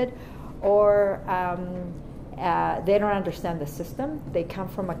blacklisted, or they don't understand the system. They come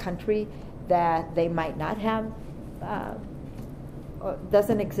from a country that they might not have,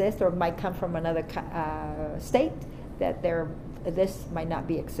 doesn't exist, or might come from another state that this might not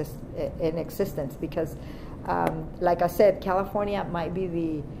be in existence, because like I said, California might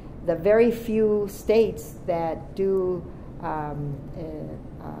be the very few states that do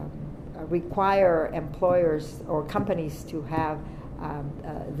require employers or companies to have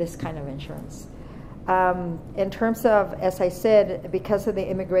this kind of insurance. In terms of, as I said, because of the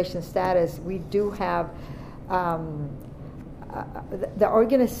immigration status, we do have the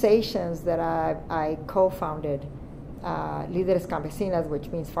organizations that I co-founded, Líderes Campesinas, which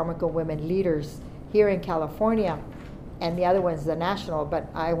means Farmer Women Leaders here in California, and the other one's the national, but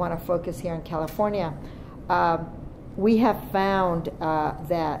I want to focus here in California. We have found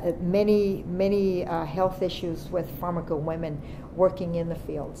that many health issues with farmer women working in the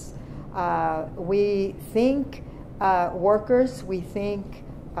fields. We think workers, we think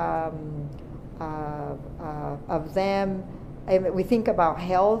of them, we think about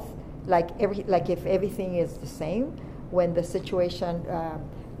health like if everything is the same, when the situation,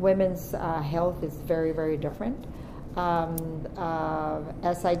 women's health is very, very different.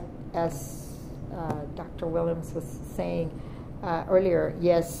 As Dr. Williams was saying earlier,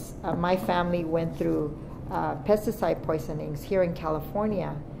 yes, my family went through pesticide poisonings here in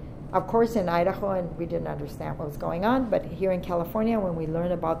California. Of course, in Idaho, and we didn't understand what was going on, but here in California, when we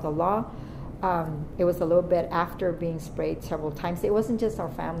learned about the law, it was a little bit after being sprayed several times. It wasn't just our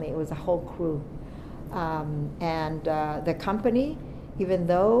family, it was a whole crew. And the company, even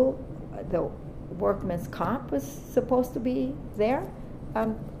though the workman's comp was supposed to be there,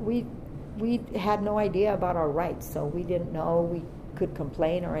 we had no idea about our rights, so we didn't know we could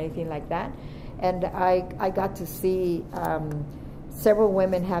complain or anything like that. And I got to see several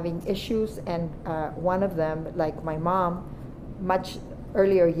women having issues, and one of them, like my mom, much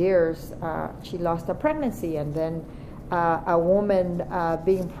earlier years, she lost a pregnancy, and then a woman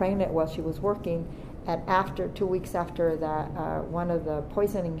being pregnant while she was working, and after 2 weeks after that, one of the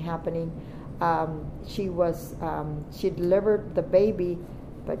poisoning happening, she delivered the baby,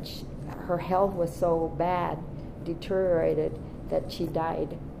 but her health was so bad, deteriorated, that she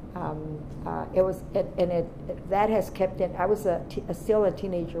died. That has kept it. I was still a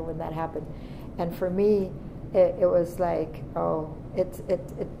teenager when that happened, and for me, it was like, oh,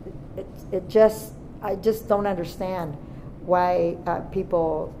 I just don't understand why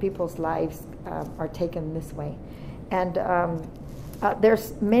people's lives are taken this way. And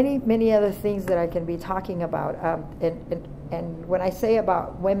there's many other things that I can be talking about. And when I say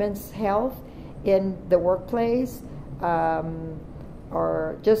about women's health in the workplace,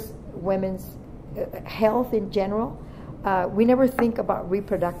 or just women's health in general. We never think about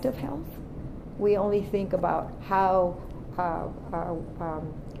reproductive health. We only think about how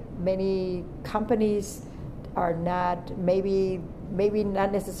many companies are not, maybe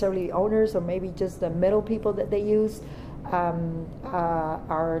not necessarily owners, or maybe just the middle people that they use,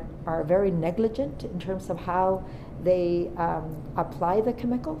 are very negligent in terms of how they apply the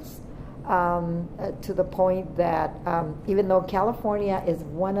chemicals, to the point that even though California is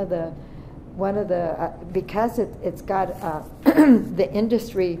one of the because it's got the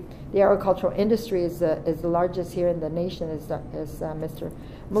industry, the agricultural industry is the largest here in the nation, as Mr.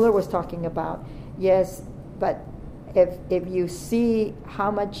 Mueller was talking about. Yes, but if you see how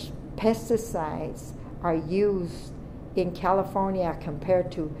much pesticides are used in California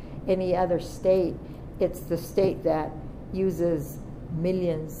compared to any other state, it's the state that uses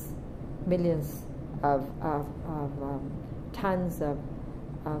millions of tons of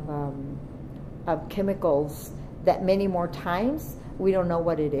chemicals, that many more times we don't know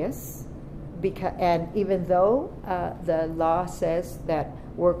what it is. And even though the law says that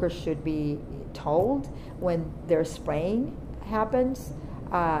workers should be told when their spraying happens,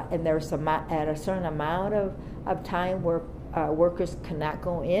 and there's at a certain amount of time where workers cannot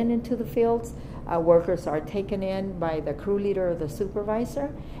go into the fields, workers are taken in by the crew leader or the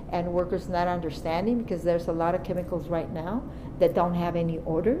supervisor, and workers not understanding, because there's a lot of chemicals right now that don't have any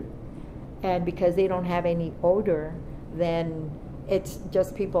odor. And because they don't have any odor, then it's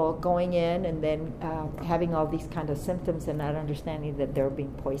just people going in and then having all these kind of symptoms and not understanding that they're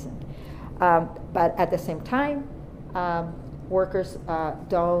being poisoned. But at the same time, workers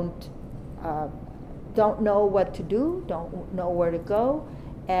don't know what to do, don't know where to go,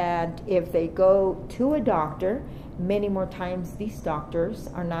 and if they go to a doctor, many more times these doctors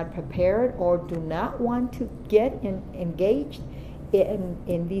are not prepared or do not want to get engaged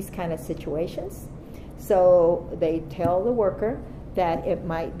in these kind of situations. So they tell the worker that it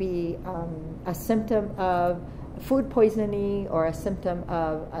might be a symptom of food poisoning or a symptom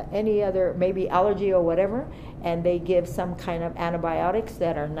of any other, maybe allergy or whatever, and they give some kind of antibiotics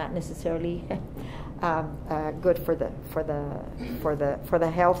that are not necessarily good for the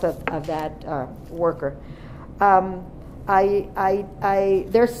health of that worker.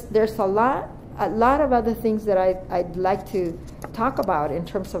 There's a lot of other things that I'd like to talk about in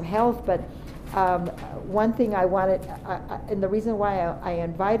terms of health, but one thing I wanted, and the reason why I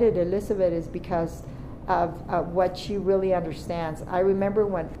invited Elizabeth is because of what she really understands. I remember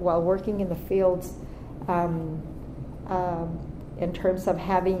while working in the fields, in terms of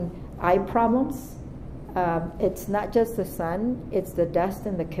having eye problems, it's not just the sun, it's the dust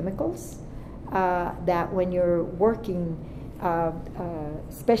and the chemicals that when you're working,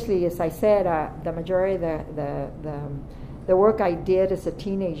 especially as I said, the majority of the work I did as a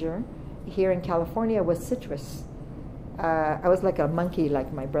teenager here in California was citrus. I was like a monkey,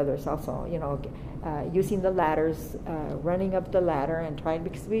 like my brothers also, using the ladders, running up the ladder and trying,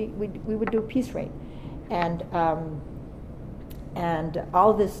 because we would do piece rate. And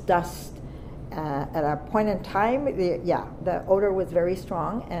all this dust, at a point in time, the odor was very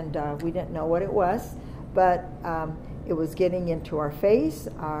strong, and we didn't know what it was, but it was getting into our face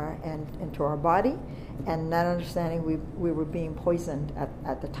and into our body, and not understanding we were being poisoned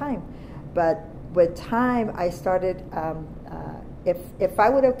at the time. But with time, I started, if I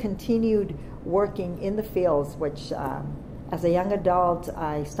would have continued working in the fields, which as a young adult,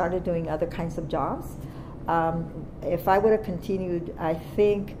 I started doing other kinds of jobs. If I would have continued, I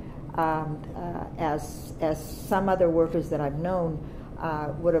think, as some other workers that I've known,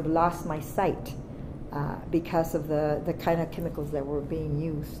 would have lost my sight because of the kind of chemicals that were being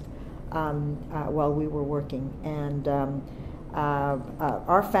used while we were working. And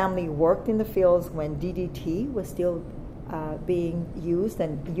our family worked in the fields when DDT was still being used,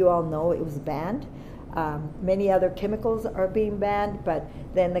 and you all know it was banned. Many other chemicals are being banned, but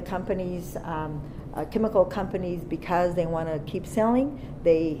then the companies, chemical companies, because they want to keep selling,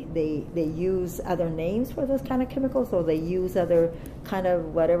 they use other names for those kind of chemicals, or they use other kind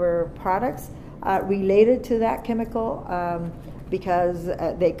of whatever products related to that chemical, because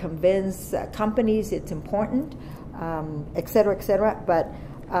they convince companies it's important, et cetera, et cetera. But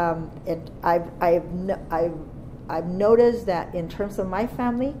I've noticed that in terms of my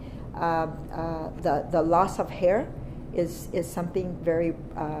family, the loss of hair is something very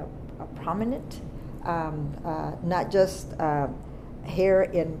prominent. Not just hair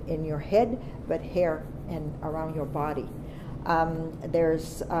in your head, but hair around your body.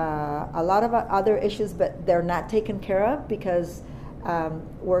 There's a lot of other issues, but they're not taken care of because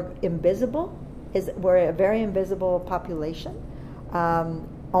we're invisible. We're a very invisible population.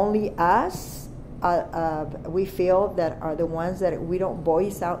 only us, we feel that are the ones that we don't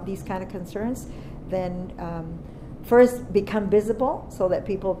voice out these kind of concerns, then first become visible so that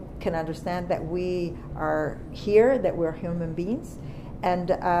people can understand that we are here, that we're human beings.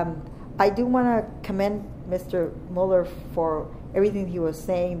 And I do want to commend Mr. Mueller for everything he was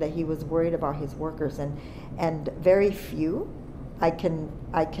saying, that he was worried about his workers, and very few I can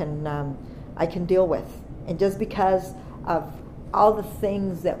deal with. And just because of all the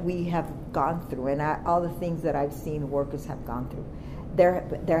things that we have gone through, and all the things that I've seen workers have gone through,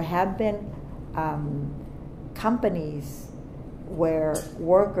 there have been companies where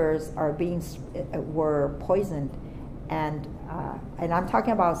workers were poisoned, and I'm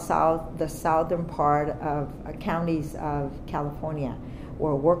talking about the southern part of counties of California,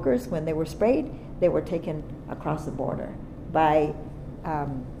 where workers, when they were sprayed, they were taken across the border by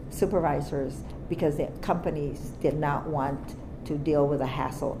supervisors because the companies did not want to deal with the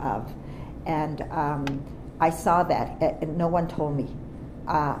hassle of. And I saw that, and no one told me.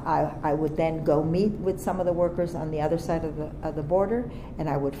 I would then go meet with some of the workers on the other side of the border, and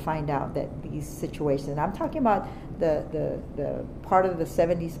I would find out that these situations, I'm talking about the part of the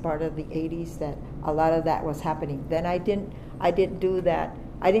 70s, part of the 80s, that a lot of that was happening. Then I didn't do that.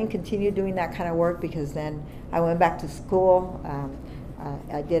 I didn't continue doing that kind of work because then I went back to school.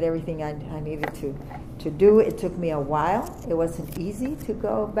 I did everything I needed to do. It took me a while. It wasn't easy to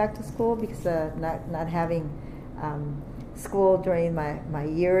go back to school because not having school during my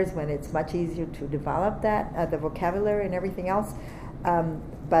years, when it's much easier to develop that, the vocabulary and everything else.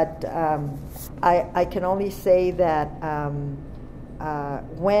 But I can only say that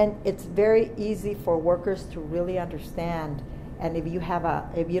when it's very easy for workers to really understand, and if you have a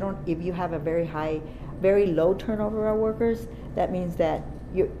very low turnover of workers, that means that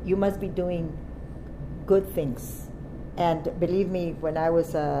you must be doing good things. And believe me, when I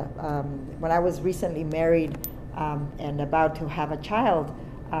was recently married and about to have a child,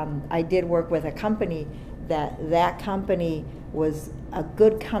 I did work with a company that company was a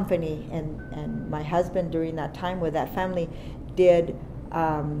good company, and my husband during that time with that family did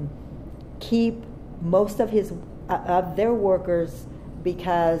keep most of their workers,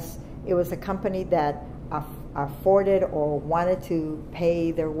 because it was a company that afforded or wanted to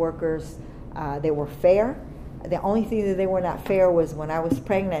pay their workers. They were fair. The only thing that they were not fair was when I was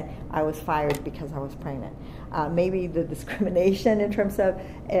pregnant, I was fired because I was pregnant. Maybe the discrimination in terms of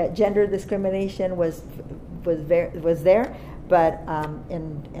gender discrimination was there, but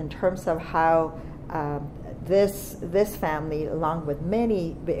in terms of how this family, along with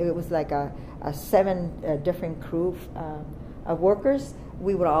many, it was like a 7 different crew of workers.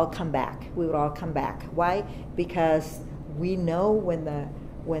 We would all come back. Why? Because we know when the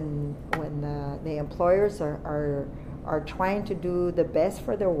employers are trying to do the best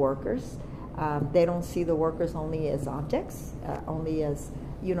for their workers, they don't see the workers only as objects, only as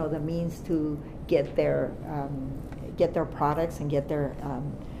the means to get their products and get their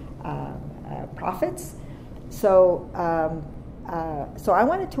profits. So I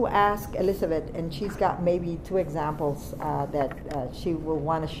wanted to ask Elizabeth, and she's got maybe 2 examples that she will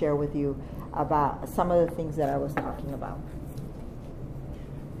want to share with you about some of the things that I was talking about.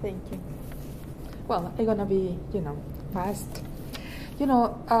 Thank you. Well, I'm gonna be, fast.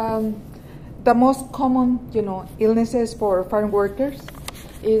 The most common, illnesses for farm workers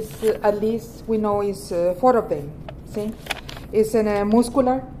is, at least we know, is 4 of them. See, it's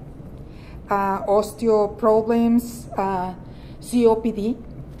muscular, osteo problems, COPD,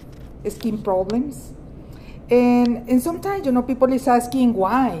 skin problems, and sometimes people is asking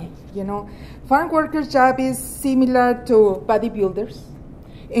why. Farm workers' job is similar to bodybuilders.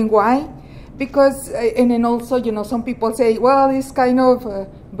 And why? Because, and then also, some people say, well, it's kind of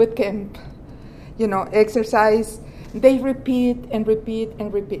boot camp, exercise. They repeat and repeat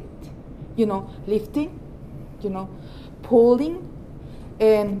and repeat, lifting, pulling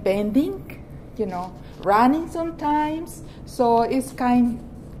and bending, running sometimes. So it's kind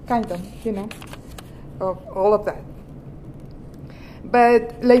of, of all of that.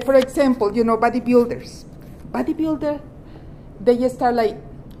 But like, for example, bodybuilders, they just start like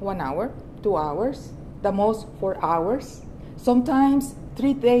 1 hour, 2 hours, the most 4 hours, sometimes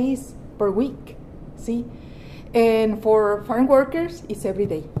 3 days per week, see? And for farm workers, it's every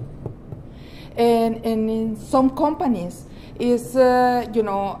day. And in some companies, it's, 8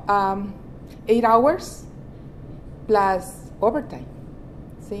 hours plus overtime,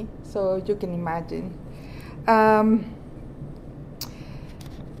 see? So you can imagine.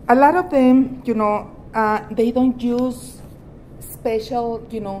 A lot of them, they don't use special,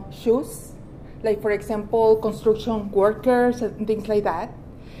 shoes, like for example, construction workers and things like that.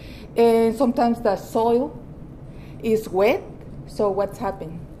 And sometimes the soil is wet, so what's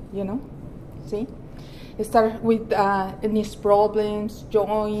happened, See? It starts with knees problems,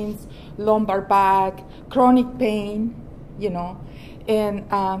 joints, lumbar back, chronic pain, and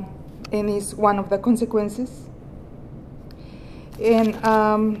it's one of the consequences. And,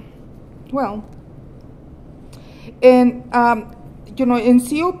 in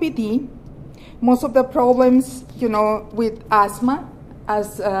COPD, most of the problems, with asthma,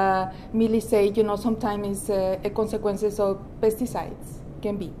 as Millie said, sometimes it's a consequences of pesticides,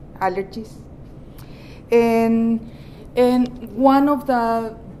 can be allergies. And one of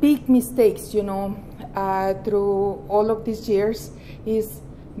the big mistakes, through all of these years is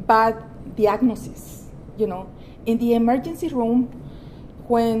bad diagnosis. In the emergency room,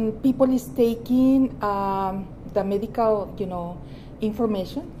 when people is taking the medical,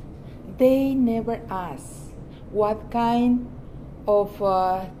 information, they never ask what kind of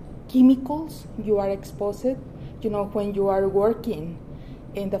chemicals you are exposed, when you are working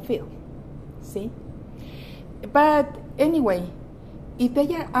in the field. See? But anyway, if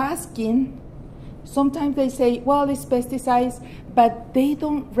they are asking, sometimes they say, well, it's pesticides, but they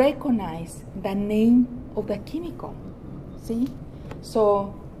don't recognize the name of the chemical. See?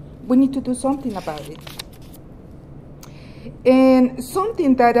 So we need to do something about it. And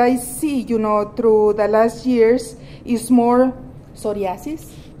something that I see, through the last years is more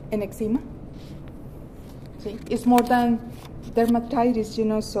psoriasis and eczema. See? It's more than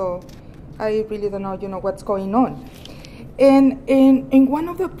dermatitis, so I really don't know, what's going on. And one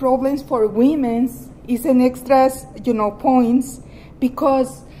of the problems for women is an extra, points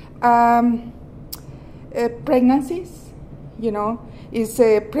because pregnancies, is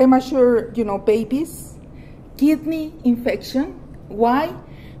premature, babies, kidney infection. Why?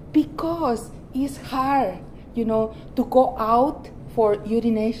 Because it's hard, to go out for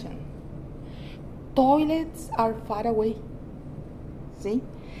urination. Toilets are far away. See?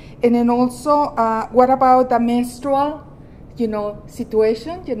 And then also, what about the menstrual,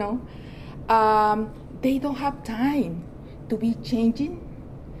 situation, they don't have time to be changing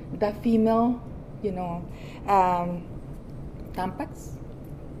the female, tampons.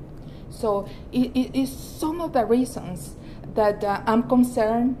 So it is some of the reasons that I'm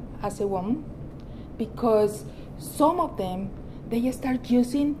concerned as a woman, because some of them, they start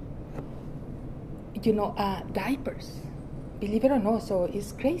using, diapers. Believe it or not, so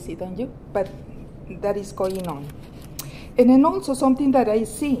it's crazy, don't you? But that is going on. And then also something that I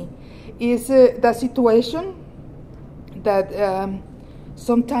see is the situation that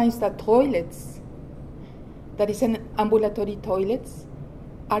sometimes the toilets, that is an ambulatory toilets,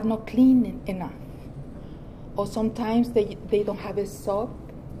 are not clean enough. Or sometimes they don't have a soap,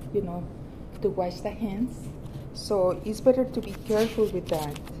 to wash the hands. So it's better to be careful with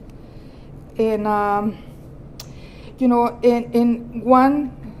that. And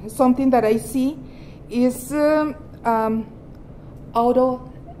something that I see is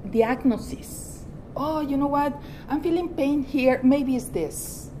auto-diagnosis. Oh, you know what? I'm feeling pain here. Maybe it's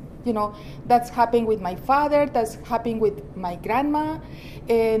this. That's happened with my father. That's happened with my grandma.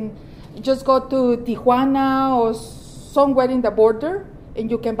 And just go to Tijuana or somewhere in the border, and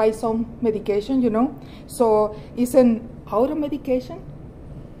you can buy some medication, So it's an auto-medication.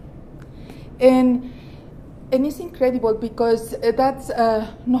 And it's incredible because that's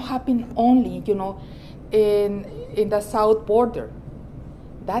not happening only, in the south border.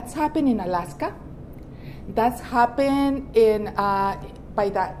 That's happened in Alaska. That's happened in by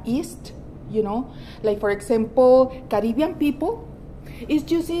the east, Like, for example, Caribbean people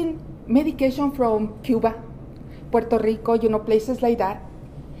is using medication from Cuba, Puerto Rico, places like that.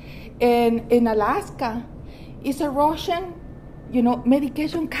 And in Alaska, it's a Russian,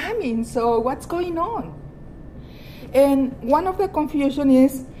 medication coming. So what's going on? And one of the confusion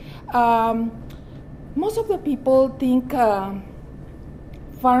is most of the people think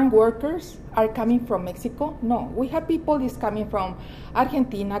farm workers are coming from Mexico. No, we have people is coming from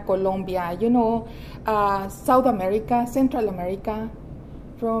Argentina, Colombia, South America, Central America,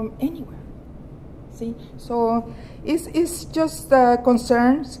 from anywhere. See, so it's just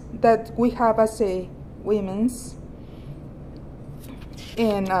concerns that we have as a women's,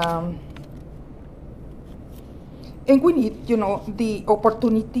 and we need, the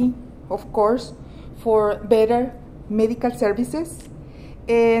opportunity, of course, for better medical services.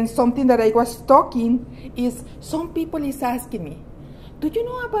 And something that I was talking is, some people is asking me, do you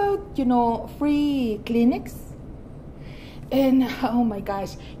know about, free clinics? And oh my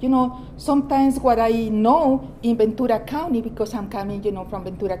gosh, sometimes what I know in Ventura County, because I'm coming, from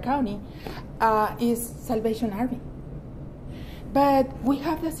Ventura County, is Salvation Army. But we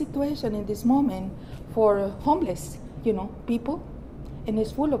have the situation in this moment for homeless, people, and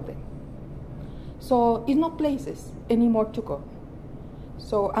it's full of them. So it's not places anymore to go.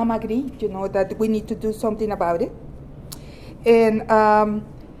 So I'm agree, that we need to do something about it.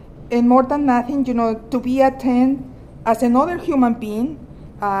 And more than nothing, to be attended as another human being,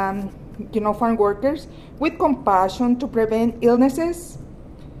 farm workers, with compassion to prevent illnesses,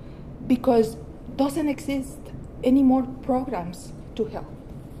 because doesn't exist any more programs to help.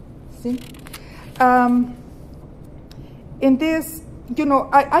 See? In this,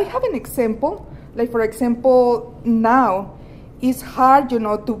 I have an example. Like, for example, now it's hard,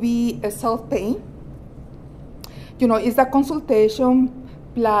 to be a self-pay. It's the consultation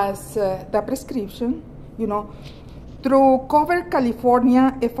plus the prescription, Through Cover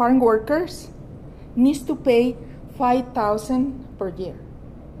California, a farm workers needs to pay $5,000 per year.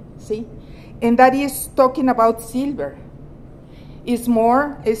 See? And that is talking about silver. It's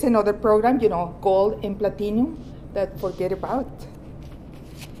another program, gold and platinum, that forget about.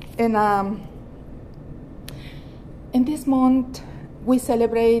 And in this month, we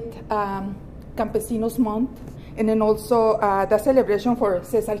celebrate Campesinos Month, and then also the celebration for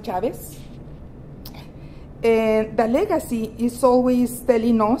Cesar Chavez. And the legacy is always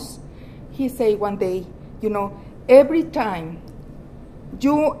telling us, he said one day, every time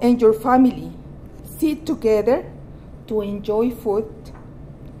you and your family sit together to enjoy food,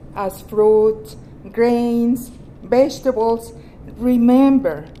 as fruit, grains, vegetables,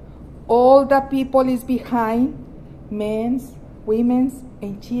 remember, all the people is behind, men's, women's,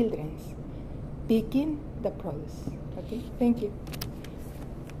 and children's, picking the produce. Okay, thank you.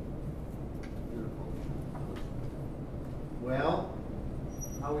 Well,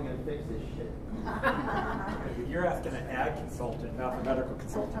 how are we going to fix this shit? You're asking an ag consultant, not a medical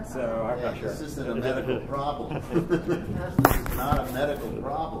consultant, so I'm not sure. This isn't a medical problem. It's not a medical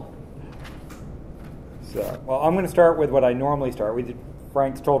problem. So, well, I'm going to start with what I normally start with.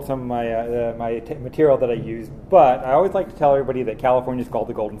 Frank's told some of my material that I use, but I always like to tell everybody that California is called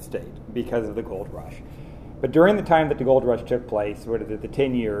the Golden State because of the gold rush. But during the time that the gold rush took place, the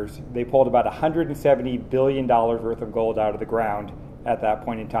 10 years, they pulled about $170 billion worth of gold out of the ground at that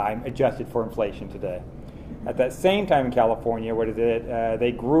point in time, adjusted for inflation today. At that same time in California,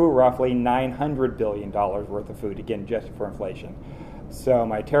 they grew roughly $900 billion worth of food, again, adjusted for inflation. So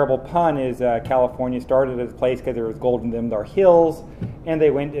my terrible pun is California started as a place because there was gold in them, there are hills, and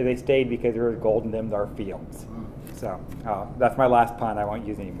they stayed because there was gold in them, there are fields. So that's my last pun. I won't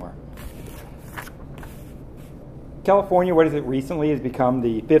use anymore. California, recently has become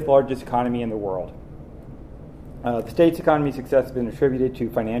the 5th largest economy in the world. The state's economy success has been attributed to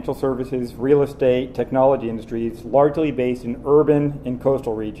financial services, real estate, technology industries, largely based in urban and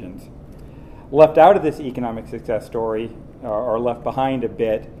coastal regions. Left out of this economic success story, or left behind a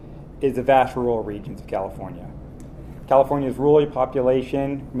bit, is the vast rural regions of California. California's rural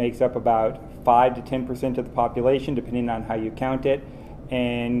population makes up about 5 to 10% of the population, depending on how you count it,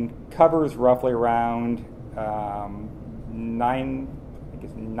 and covers roughly around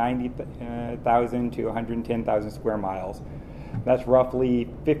 90,000 to 110,000 square miles. That's roughly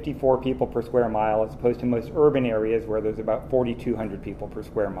 54 people per square mile, as opposed to most urban areas where there's about 4,200 people per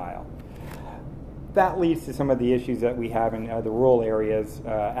square mile. That leads to some of the issues that we have in the rural areas,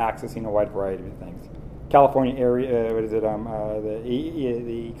 accessing a wide variety of things. California area,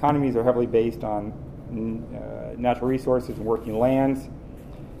 the economies are heavily based on natural resources and working lands,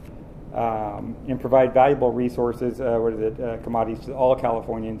 and provide valuable resources, commodities to all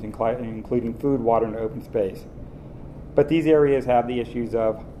Californians, including food, water, and open space. But these areas have the issues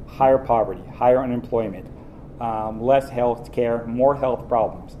of higher poverty, higher unemployment, less health care, more health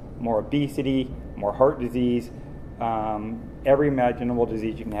problems, more obesity, more heart disease. Every imaginable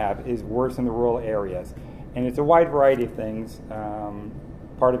disease you can have is worse in the rural areas. And it's a wide variety of things.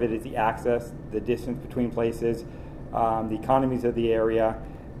 Part of it is the access, the distance between places, the economies of the area,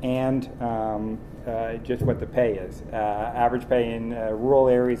 and just what the pay is. Average pay in rural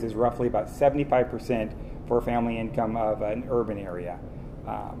areas is roughly about 75% for a family income of an urban area.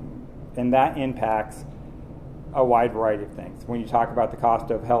 And that impacts a wide variety of things. When you talk about the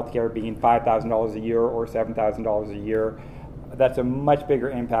cost of healthcare being $5,000 a year or $7,000 a year, that's a much bigger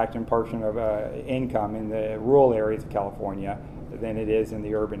impact and portion of income in the rural areas of California than it is in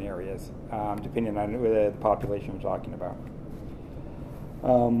the urban areas, depending on the population we're talking about.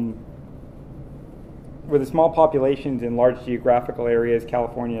 With the small populations in large geographical areas,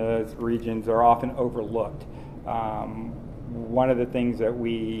 California's regions are often overlooked. One of the things that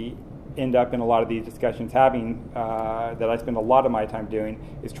we end up in a lot of these discussions having, that I spend a lot of my time doing,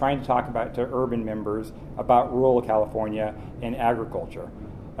 is trying to talk about to urban members about rural California and agriculture.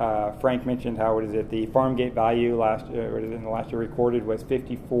 Frank mentioned how the farm gate value in the last year recorded was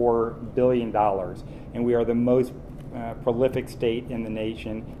 $54 billion, and we are the most prolific state in the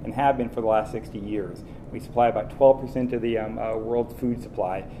nation and have been for the last 60 years. We supply about 12% of the world's food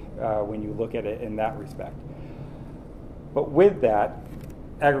supply when you look at it in that respect. But with that,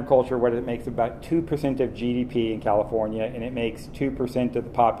 agriculture, it makes about 2% of GDP in California, and it makes 2% of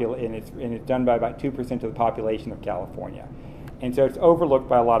the and it's done by about 2% of the population of California. And so it's overlooked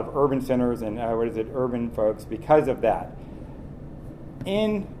by a lot of urban centers and urban folks because of that.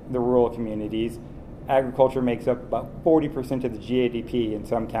 In the rural communities, agriculture makes up about 40% of the GDP in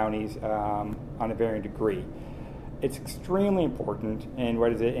some counties on a varying degree. It's extremely important, and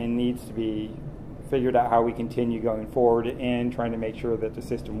and needs to be figured out how we continue going forward and trying to make sure that the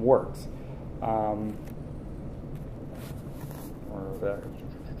system works.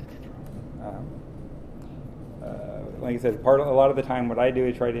 Like I said, a lot of the time what I do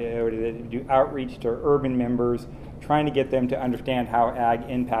is try to do outreach to urban members, trying to get them to understand how ag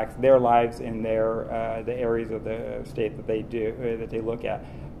impacts their lives in their the areas of the state that they look at,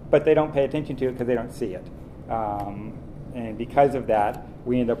 but they don't pay attention to it because they don't see it, and because of that,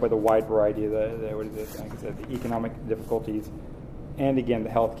 we end up with a wide variety of the economic difficulties, and again the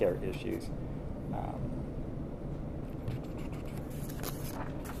healthcare issues.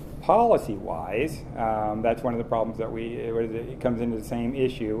 Policy-wise, that's one of the problems that it comes into the same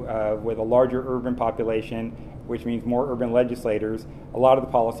issue with a larger urban population, which means more urban legislators. A lot of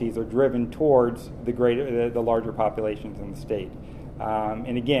the policies are driven towards the larger populations in the state.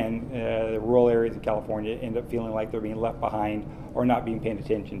 And again, the rural areas of California end up feeling like they're being left behind or not being paid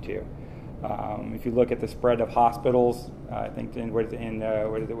attention to. If you look at the spread of hospitals, I think what's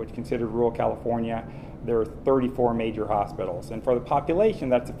considered rural California, there are 34 major hospitals. And for the population,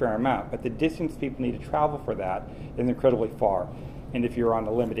 that's a fair amount. But the distance people need to travel for that is incredibly far. And if you're on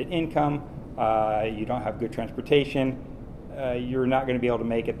a limited income, you don't have good transportation, you're not going to be able to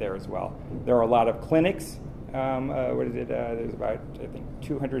make it there as well. There are a lot of clinics. There's about, I think,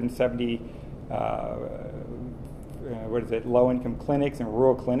 270 low-income clinics and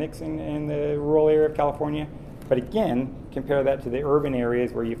rural clinics in the rural area of California. But again, compare that to the urban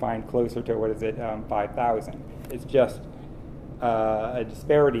areas where you find closer to 5,000. It's just a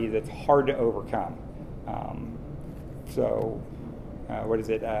disparity that's hard to overcome.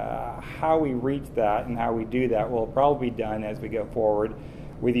 How we reach that and how we do that will probably be done as we go forward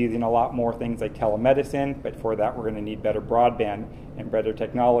with using a lot more things like telemedicine, but for that we're going to need better broadband and better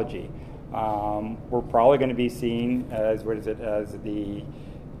technology. We're probably going to be seeing as the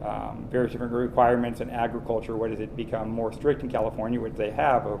various different requirements in agriculture, become more strict in California, which they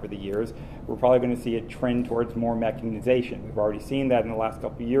have over the years. We're probably going to see a trend towards more mechanization. We've already seen that in the last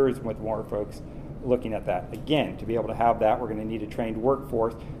couple of years with more folks looking at that. Again, to be able to have that, we're going to need a trained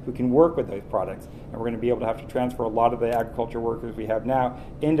workforce who can work with those products, and we're going to be able to have to transfer a lot of the agriculture workers we have now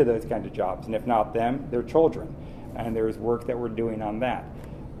into those kinds of jobs, and if not them, their children. And there is work that we're doing on that.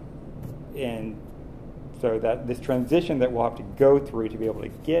 And so that this transition that we'll have to go through to be able to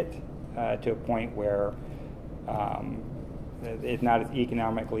get to a point where it's not as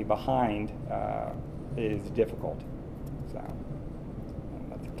economically behind is difficult. So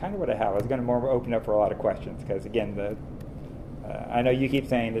that's kind of what I have. I was going to more open up for a lot of questions because, again, I know you keep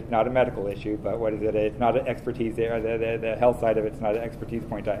saying it's not a medical issue, but it's not an expertise there. The health side of it's not an expertise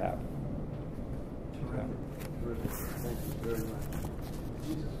point I have. Terrific. Thank you very much.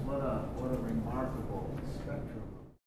 Jesus, what a remarkable spectrum